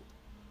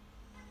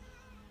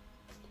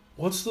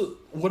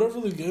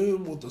 Whatever the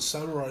game with the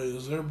samurai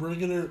is, they're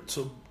bringing it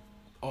to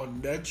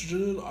on next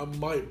gen. I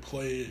might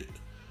play it.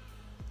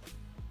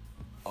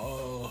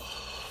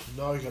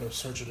 Now I gotta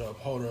search it up.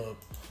 Hold up,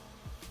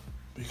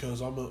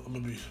 because I'm gonna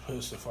be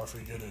pissed if I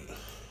forget it.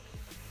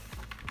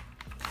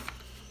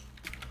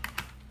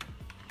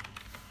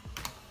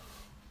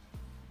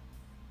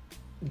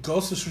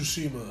 Ghost of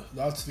Tsushima.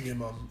 That's the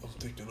game I'm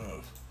thinking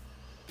of.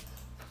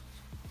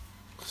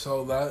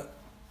 So that,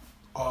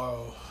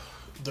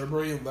 they're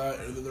bringing that,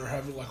 and then they're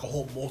having like a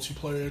whole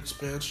multiplayer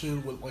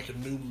expansion with like a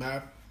new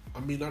map. I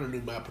mean, not a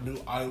new map, a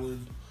new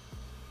island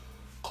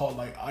called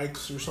like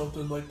Ike's or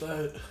something like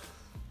that.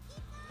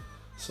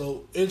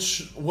 So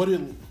it's the way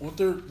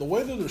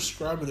that they're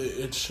describing it,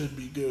 it should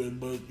be good.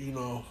 But you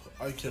know,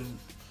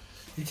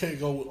 you can't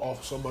go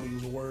off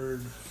somebody's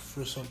word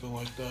for something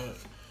like that.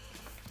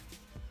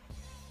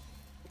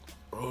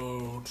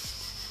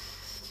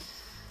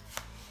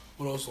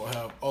 What else do I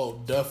have? Oh,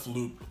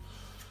 Deathloop.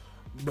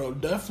 Bro,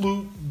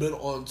 Deathloop been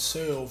on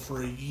sale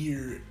for a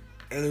year,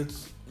 and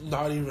it's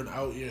not even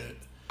out yet.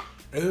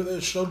 And then they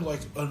showed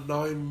like a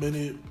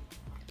 9-minute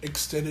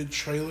extended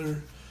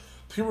trailer.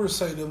 People are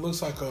saying it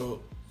looks like a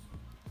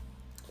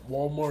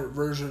Walmart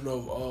version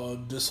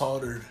of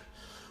Dishonored,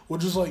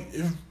 which is like,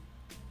 if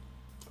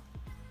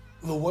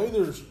the way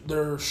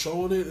they're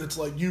showing it, it's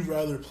like you'd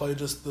rather play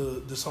just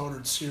the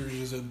Dishonored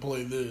series than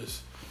play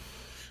this,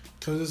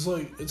 because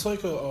it's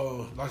like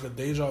a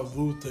deja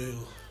vu thing,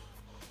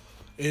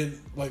 and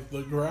like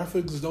the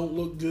graphics don't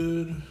look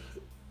good,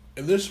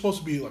 and they're supposed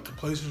to be like a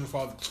PlayStation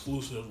 5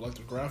 exclusive. Like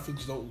the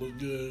graphics don't look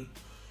good,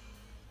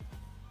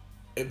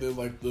 and then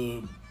like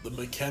the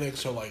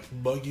mechanics are like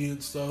buggy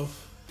and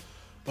stuff.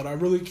 But I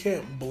really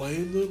can't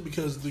blame them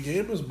because the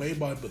game is made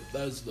by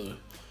Bethesda.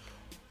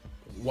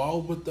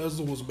 While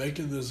Bethesda was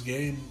making this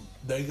game,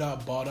 they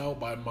got bought out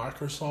by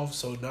Microsoft,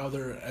 so now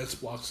they're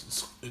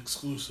Xbox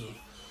exclusive.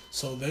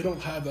 So they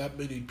don't have that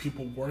many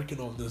people working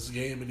on this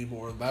game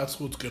anymore, and that's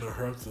what's gonna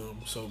hurt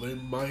them. So they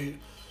might,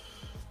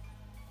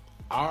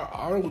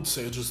 I would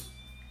say, just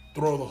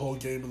throw the whole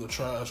game in the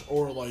trash,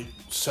 or like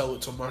sell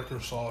it to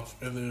Microsoft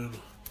and then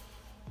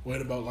wait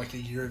about like a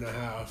year and a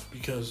half,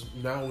 because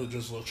now it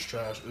just looks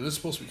trash. And it's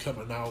supposed to be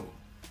coming out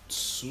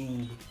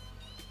soon.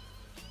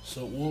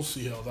 So we'll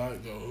see how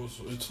that goes.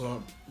 It's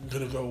not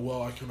gonna go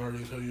well, I can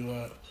already tell you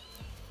that.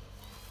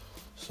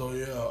 So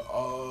yeah,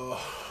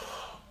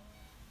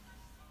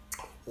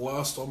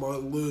 last on my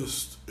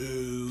list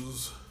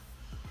is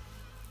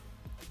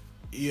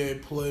EA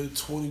Play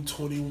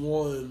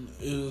 2021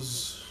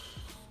 is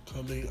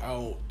coming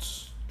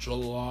out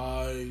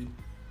July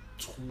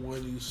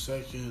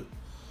 22nd.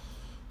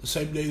 The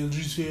same day the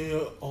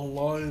GTA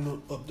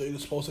Online update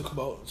is supposed to come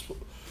out.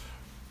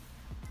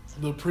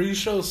 The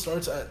pre-show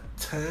starts at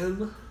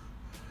 10,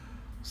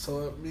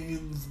 so that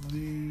means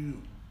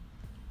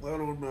I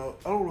don't know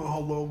how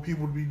long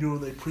people would be doing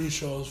their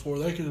pre-shows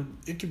for. It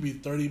can be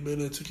 30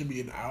 minutes, it can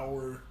be an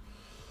hour.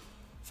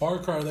 Far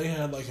Cry, they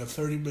had like a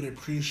 30-minute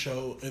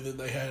pre-show, and then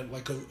they had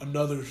like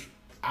another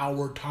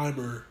hour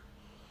timer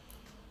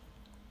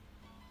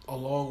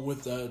along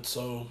with that.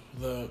 So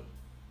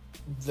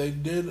they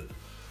did.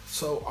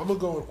 So I'm gonna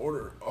go in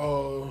order.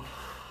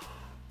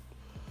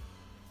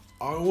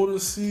 I want to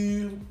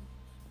see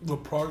the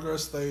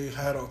progress they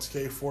had on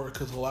Skate 4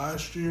 because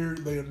last year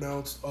they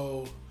announced,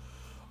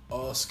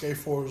 Skate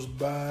 4 is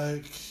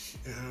back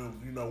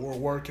and we're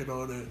working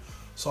on it.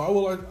 So I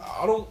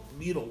don't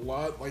need a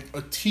lot. Like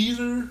a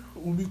teaser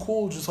would be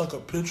cool, just like a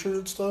picture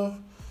and stuff.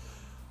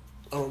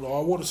 I don't know.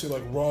 I want to see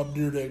like Rob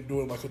Dyrdek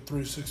doing like a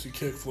 360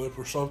 kickflip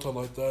or something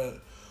like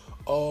that.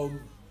 Of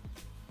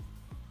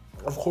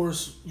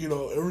course,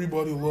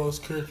 everybody loves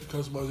character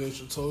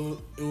customization,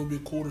 so it would be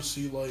cool to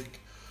see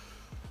like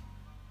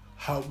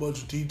how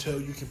much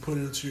detail you can put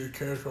into your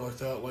character like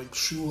that, like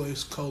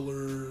shoelace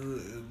color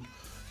and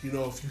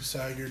if you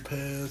sag your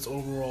pants,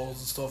 overalls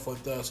and stuff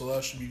like that. So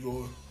that should be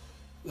going.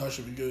 That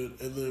should be good.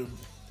 And then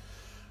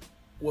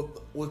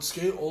what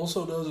Skate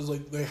also does is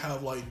like they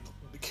have like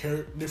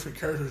different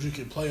characters you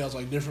can play as,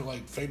 like different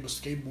like famous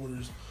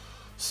skateboarders.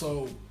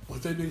 So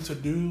what they need to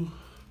do,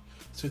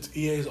 since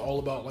EA is all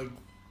about like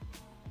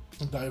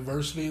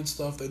diversity and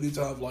stuff, they need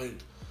to have like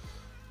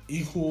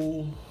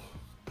equal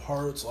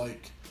parts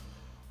like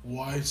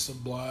whites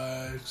and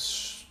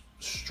blacks,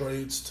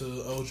 straights to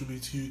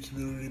LGBTQ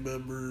community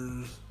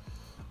members.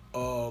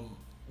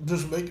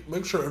 Just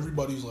make sure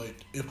everybody's like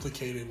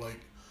implicated,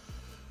 like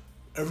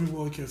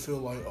everyone can feel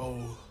like,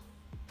 oh,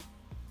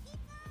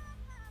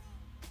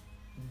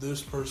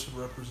 this person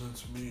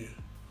represents me,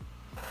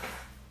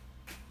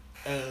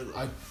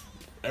 and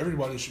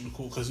everybody should be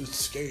cool because it's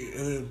Skate.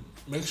 And then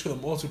make sure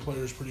the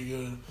multiplayer is pretty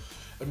good,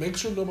 and make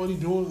sure nobody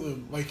doing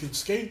them like in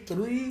Skate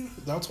 3.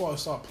 That's why I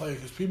stopped playing,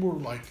 because people were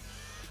like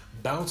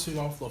bouncing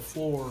off the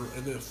floor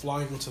and then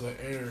flying into the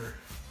air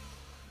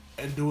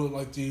and doing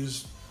like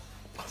these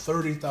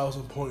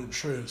 30,000 point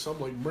tricks. I'm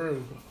like,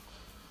 bro,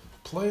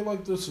 play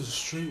like this is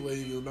Street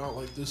League and not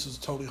like this is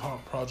Tony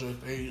Hawk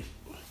Project 8.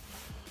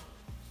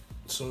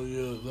 So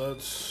yeah,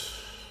 that's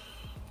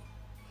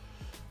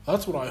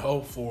what I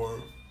hope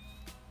for.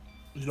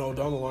 Down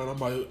the line,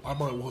 I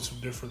might want some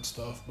different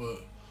stuff,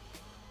 but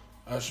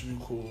that should be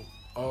cool.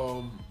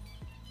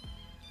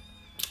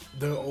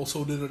 They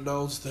also did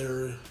announce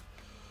they're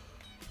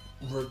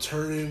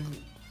returning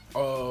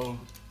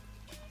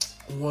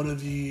one of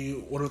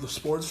the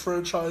sports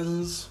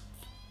franchises.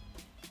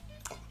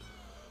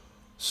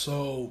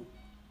 So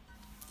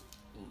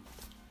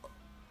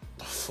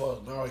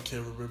fuck, now I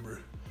can't remember.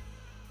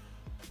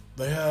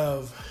 They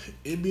have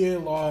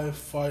NBA Live,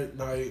 Fight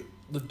Night,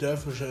 the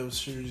Def Jam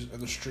series, and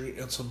the Street,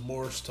 and some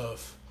more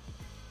stuff.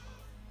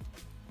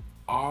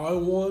 I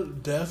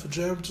want Def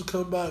Jam to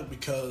come back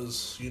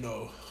because,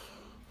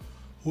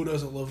 who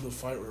doesn't love to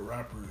fight with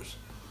rappers?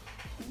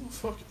 Who the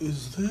fuck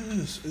is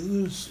this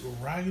in this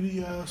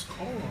raggedy ass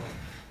car?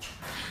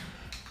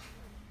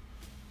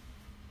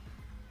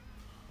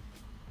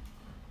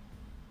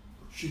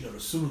 She got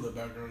a suit in the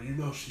background.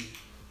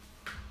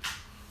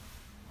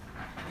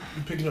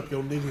 You picking up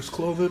your niggas'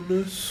 clothing,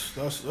 miss?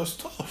 That's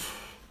tough.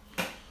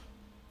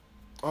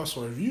 I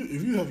swear,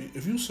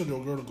 if you send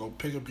your girl to go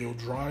pick up your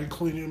dry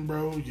cleaning,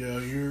 bro, yeah,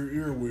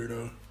 you're a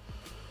weirdo.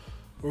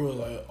 We're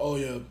like, oh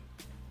yeah,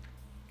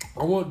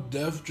 I want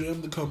Def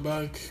Jam to come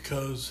back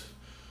because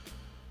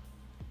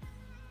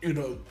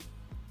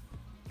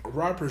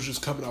rappers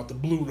just coming out the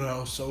blue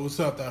now, so it's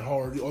not that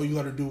hard. All you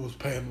gotta do is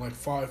pay them like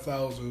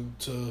 $5,000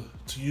 to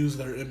use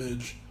their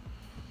image,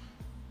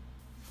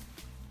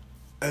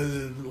 and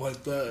then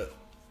like that.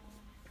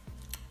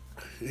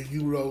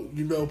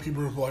 And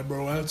people are like,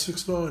 bro, add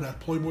 6ix9ine, add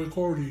Playboy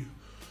Cardi.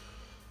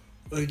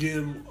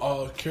 Again,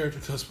 character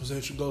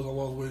customization goes a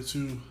long way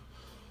too.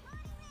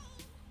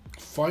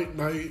 Fight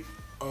Night,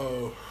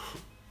 that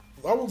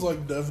one's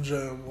like Def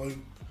Jam. Like,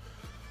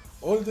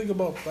 only thing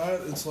about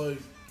that, it's like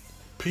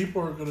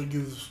people are gonna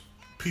use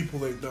people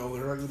they know.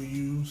 They're not gonna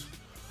use.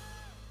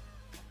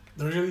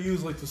 They're gonna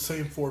use like the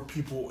same 4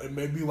 people, and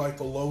maybe like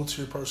the low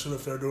tier person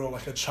if they're doing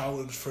like a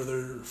challenge for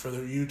their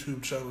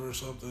YouTube channel or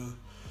something.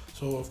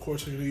 So of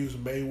course they're gonna use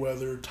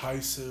Mayweather,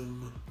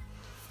 Tyson,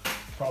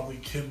 probably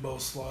Kimbo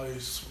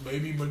Slice,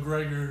 maybe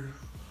McGregor.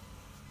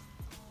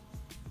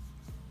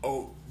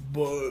 Oh,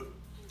 but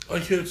I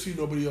can't see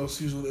nobody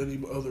else using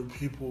any other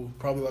people.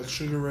 Probably like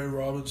Sugar Ray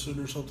Robinson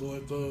or something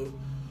like that.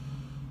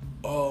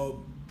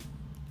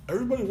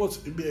 Everybody wants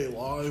NBA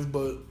Live,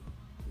 but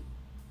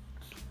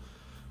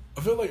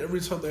I feel like every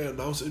time they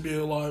announce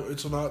NBA Live,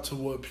 it's not to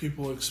what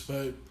people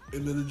expect,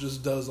 and then it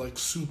just does like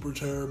super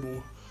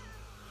terrible.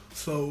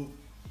 So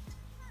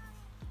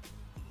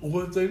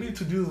what they need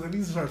to do is they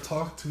need to start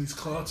talking to these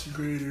content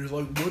creators,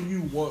 like, what do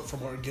you want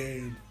from our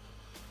game?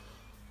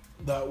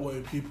 That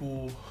way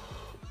people,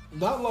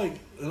 not like,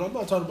 and I'm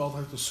not talking about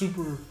like the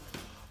super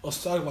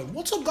ecstatic, like,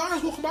 what's up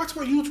guys, welcome back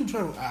to my YouTube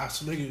channel,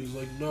 ass niggas.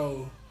 Like,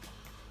 no.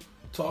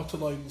 Talk to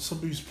like some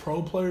of these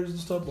pro players and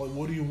stuff, like,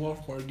 what do you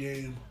want from our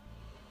game?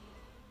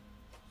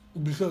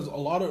 Because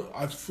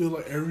I feel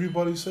like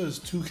everybody says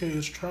 2K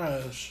is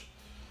trash.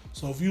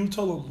 So if you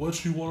tell them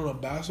what you want in a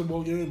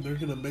basketball game, they're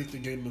going to make the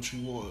game that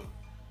you want.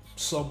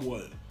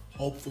 Somewhat.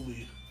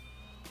 Hopefully.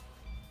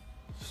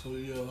 So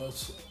yeah,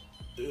 that's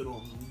it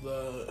on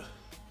that.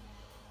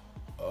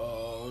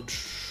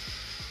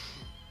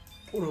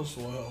 What else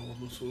do I have on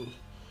this one?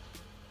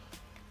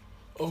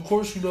 of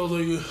course, I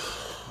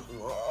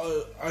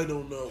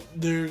don't know.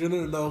 They're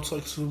gonna announce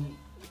like some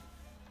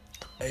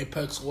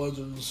Apex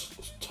Legends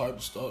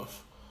type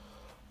stuff.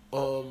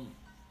 I'm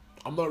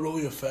not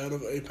really a fan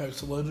of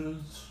Apex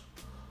Legends.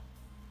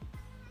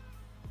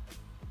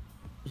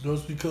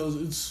 Just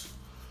because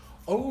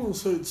I don't want to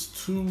say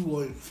it's too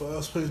like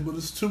fast paced, but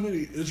it's too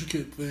many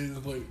intricate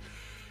things. Like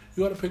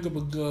you gotta pick up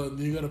a gun,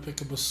 then you gotta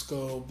pick up a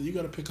scope, then you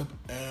gotta pick up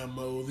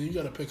ammo, then you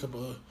gotta pick up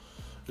an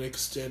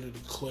extended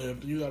clip,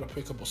 then you gotta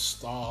pick up a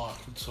stock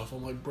and stuff.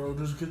 I'm like, bro,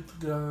 just get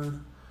the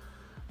gun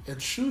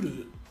and shoot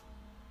it.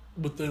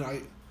 But then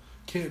I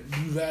can't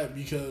do that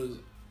because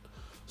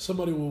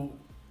somebody will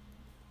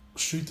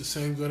shoot the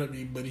same gun at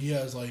me, but he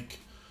has like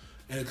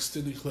an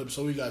extended clip,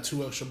 so we got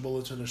 2 extra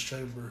bullets in his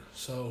chamber.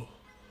 So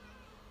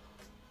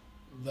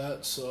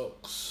that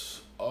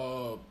sucks.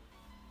 Of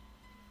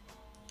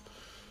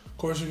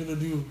course, you're gonna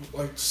do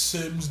like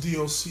Sims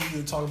DLC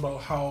and talk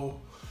about how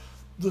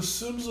The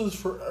Sims is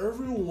for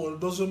everyone. It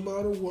doesn't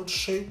matter what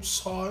shape,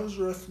 size,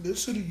 or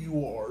ethnicity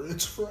you are.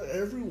 It's for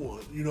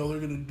everyone. They're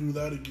gonna do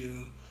that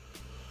again.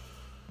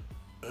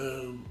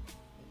 And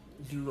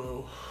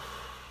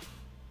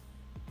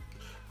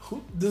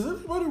does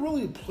anybody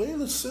really play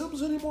The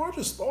Sims anymore? I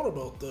just thought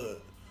about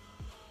that.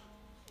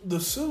 The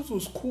Sims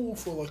was cool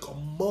for like a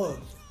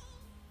month.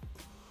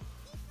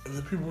 And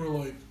then people were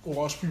like,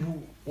 watch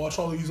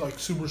all these like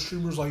super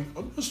streamers like,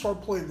 I'm gonna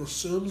start playing The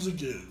Sims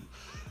again.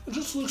 It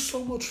just looks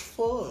so much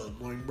fun.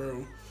 Like,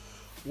 bro,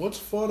 what's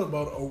fun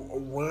about a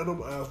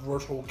random ass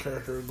virtual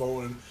character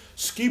going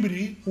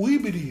skibidi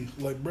weebity?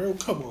 Like, bro,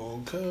 come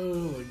on,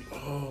 cuz. Like,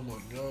 oh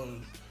my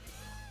god.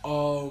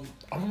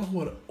 I don't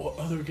know what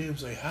other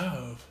games they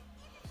have.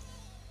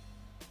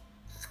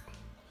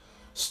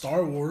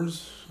 Star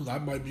Wars,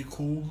 that might be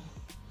cool.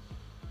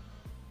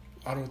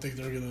 I don't think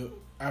they're gonna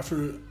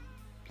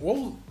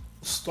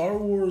Star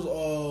Wars,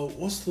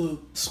 what's the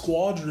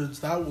Squadrons?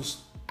 That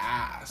was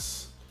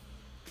ass.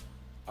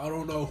 I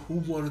don't know who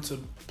wanted to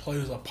play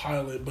as a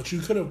pilot, but you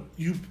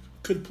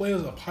could play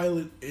as a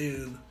pilot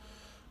in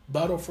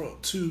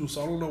Battlefront 2,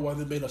 so I don't know why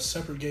they made a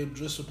separate game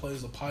just to play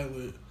as a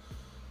pilot.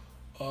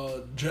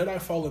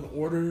 Jedi Fallen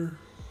Order,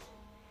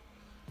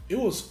 it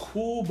was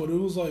cool, but it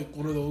was like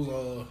one of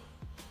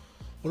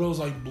those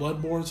like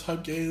Bloodborne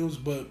type games.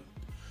 But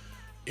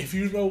if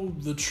you know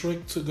the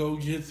trick to go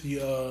get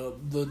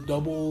the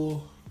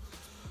double,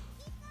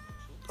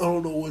 I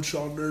don't know what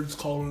y'all nerds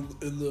call it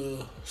in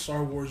the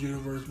Star Wars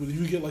universe, but if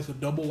you get like the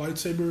double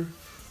lightsaber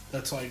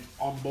that's like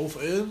on both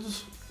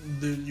ends,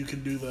 then you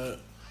can do that.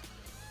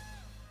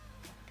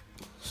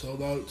 So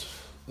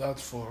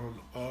that's fun.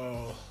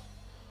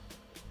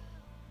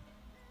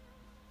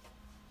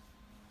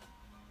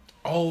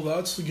 Oh,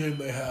 that's the game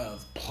they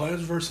have.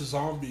 Plants vs.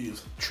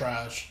 Zombies.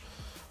 Trash.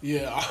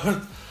 Yeah.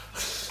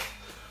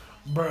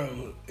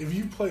 Bro, if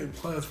you play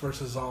Plants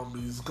vs.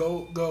 Zombies,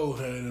 go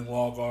ahead and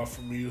log off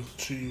from me,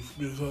 Chief,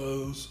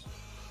 because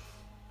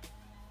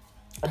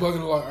I'm not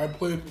gonna lie, I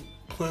played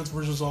Plants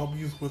vs.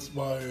 Zombies with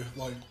my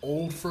like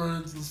old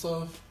friends and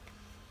stuff,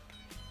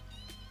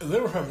 and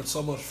they were having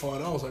so much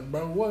fun. I was like,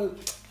 bro,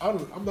 what?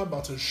 I'm not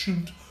about to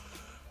shoot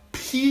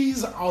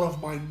peas out of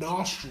my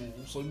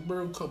nostrils. Like,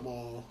 bro, come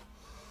on.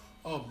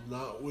 I'm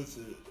not with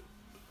it.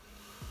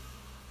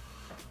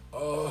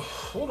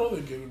 What other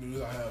game news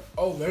I have?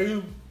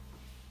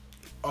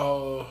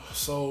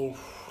 So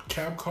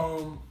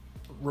Capcom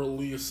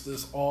released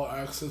this all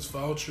access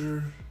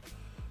voucher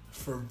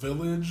for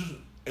Village,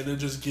 and it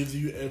just gives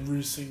you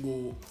every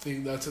single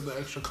thing that's in the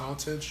extra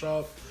content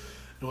shop.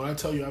 And when I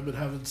tell you I've been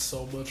having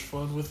so much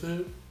fun with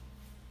it,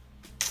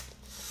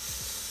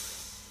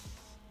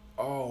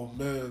 oh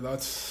man,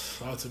 that's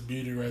a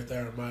beauty right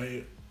there,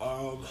 mate.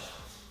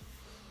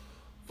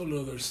 What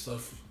other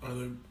stuff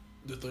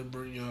did they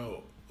bring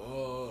out?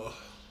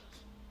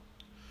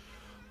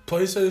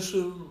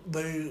 PlayStation,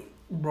 they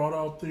brought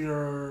out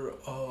their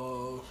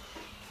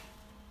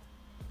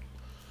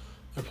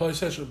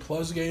PlayStation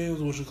Plus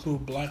games, which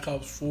include Black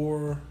Ops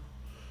 4,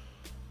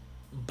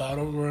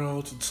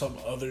 Battlegrounds, and some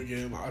other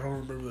game. I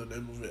don't remember the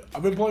name of it.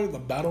 I've been playing the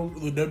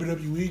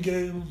WWE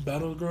game,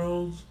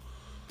 Battlegrounds.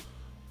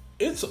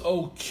 It's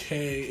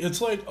okay. It's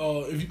like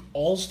if you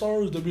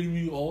All-Stars,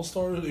 WWE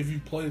All-Stars, if you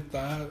played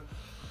that,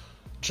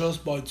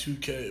 just by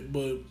 2K,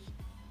 but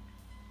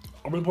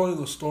I've been playing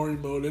the story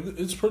mode, and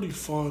it's pretty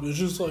fun. It's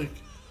just like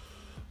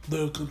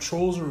the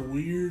controls are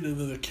weird, and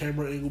then the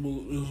camera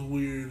angle is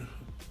weird,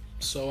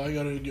 so I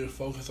gotta get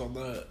focused on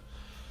that.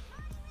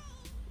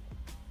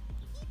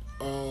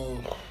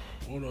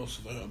 What else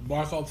do they have?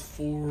 Black Ops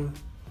 4.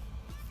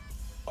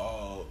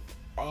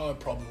 I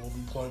probably won't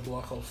be playing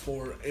Black Ops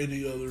 4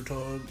 any other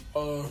time.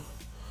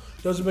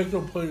 Doesn't make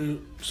no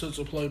sense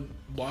to play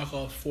Black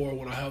Ops 4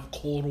 when I have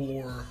Cold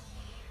War,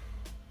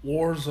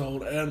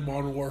 Warzone, and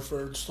Modern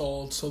Warfare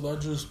installed, so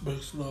that just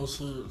makes no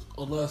sense.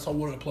 Unless I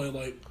want to play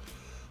like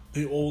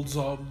the old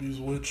zombies,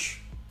 which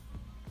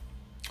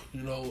I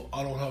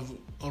don't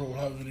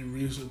have any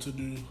reason to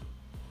do.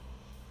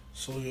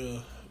 So yeah,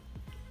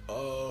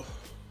 I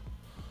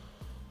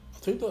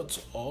think that's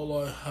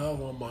all I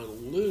have on my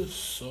list.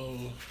 So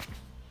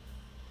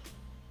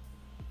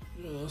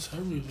Yeah, that's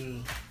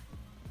everything.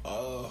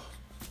 I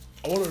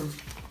want to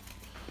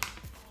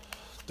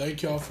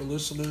thank y'all for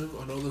listening.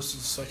 I know this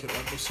is the second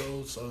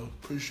episode, so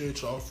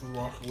appreciate y'all for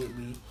rocking with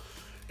me.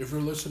 If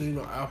you're listening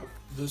to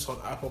this on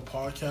Apple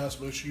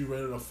Podcasts, make sure you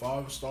rate it a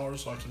 5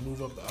 stars so I can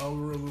move up the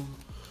algorithm.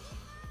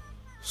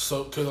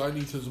 So, because I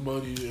need this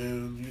money,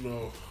 and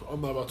I'm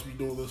not about to be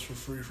doing this for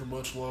free for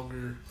much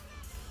longer.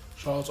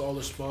 Shout out to all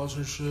the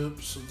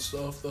sponsorships and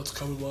stuff that's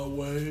coming my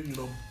way.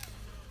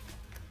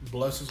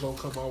 Blessings gonna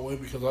come my way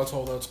because that's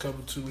all that's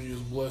coming to me is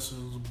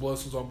blessings,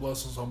 blessings on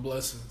blessings on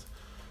blessings.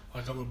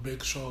 Like I'm a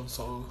Big Sean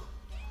song.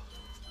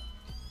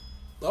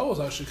 That was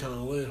actually kind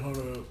of lit, hold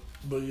up.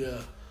 But yeah,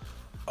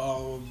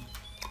 I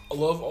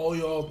love all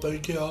y'all.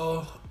 Thank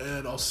y'all,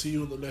 and I'll see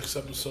you in the next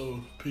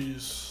episode.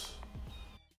 Peace.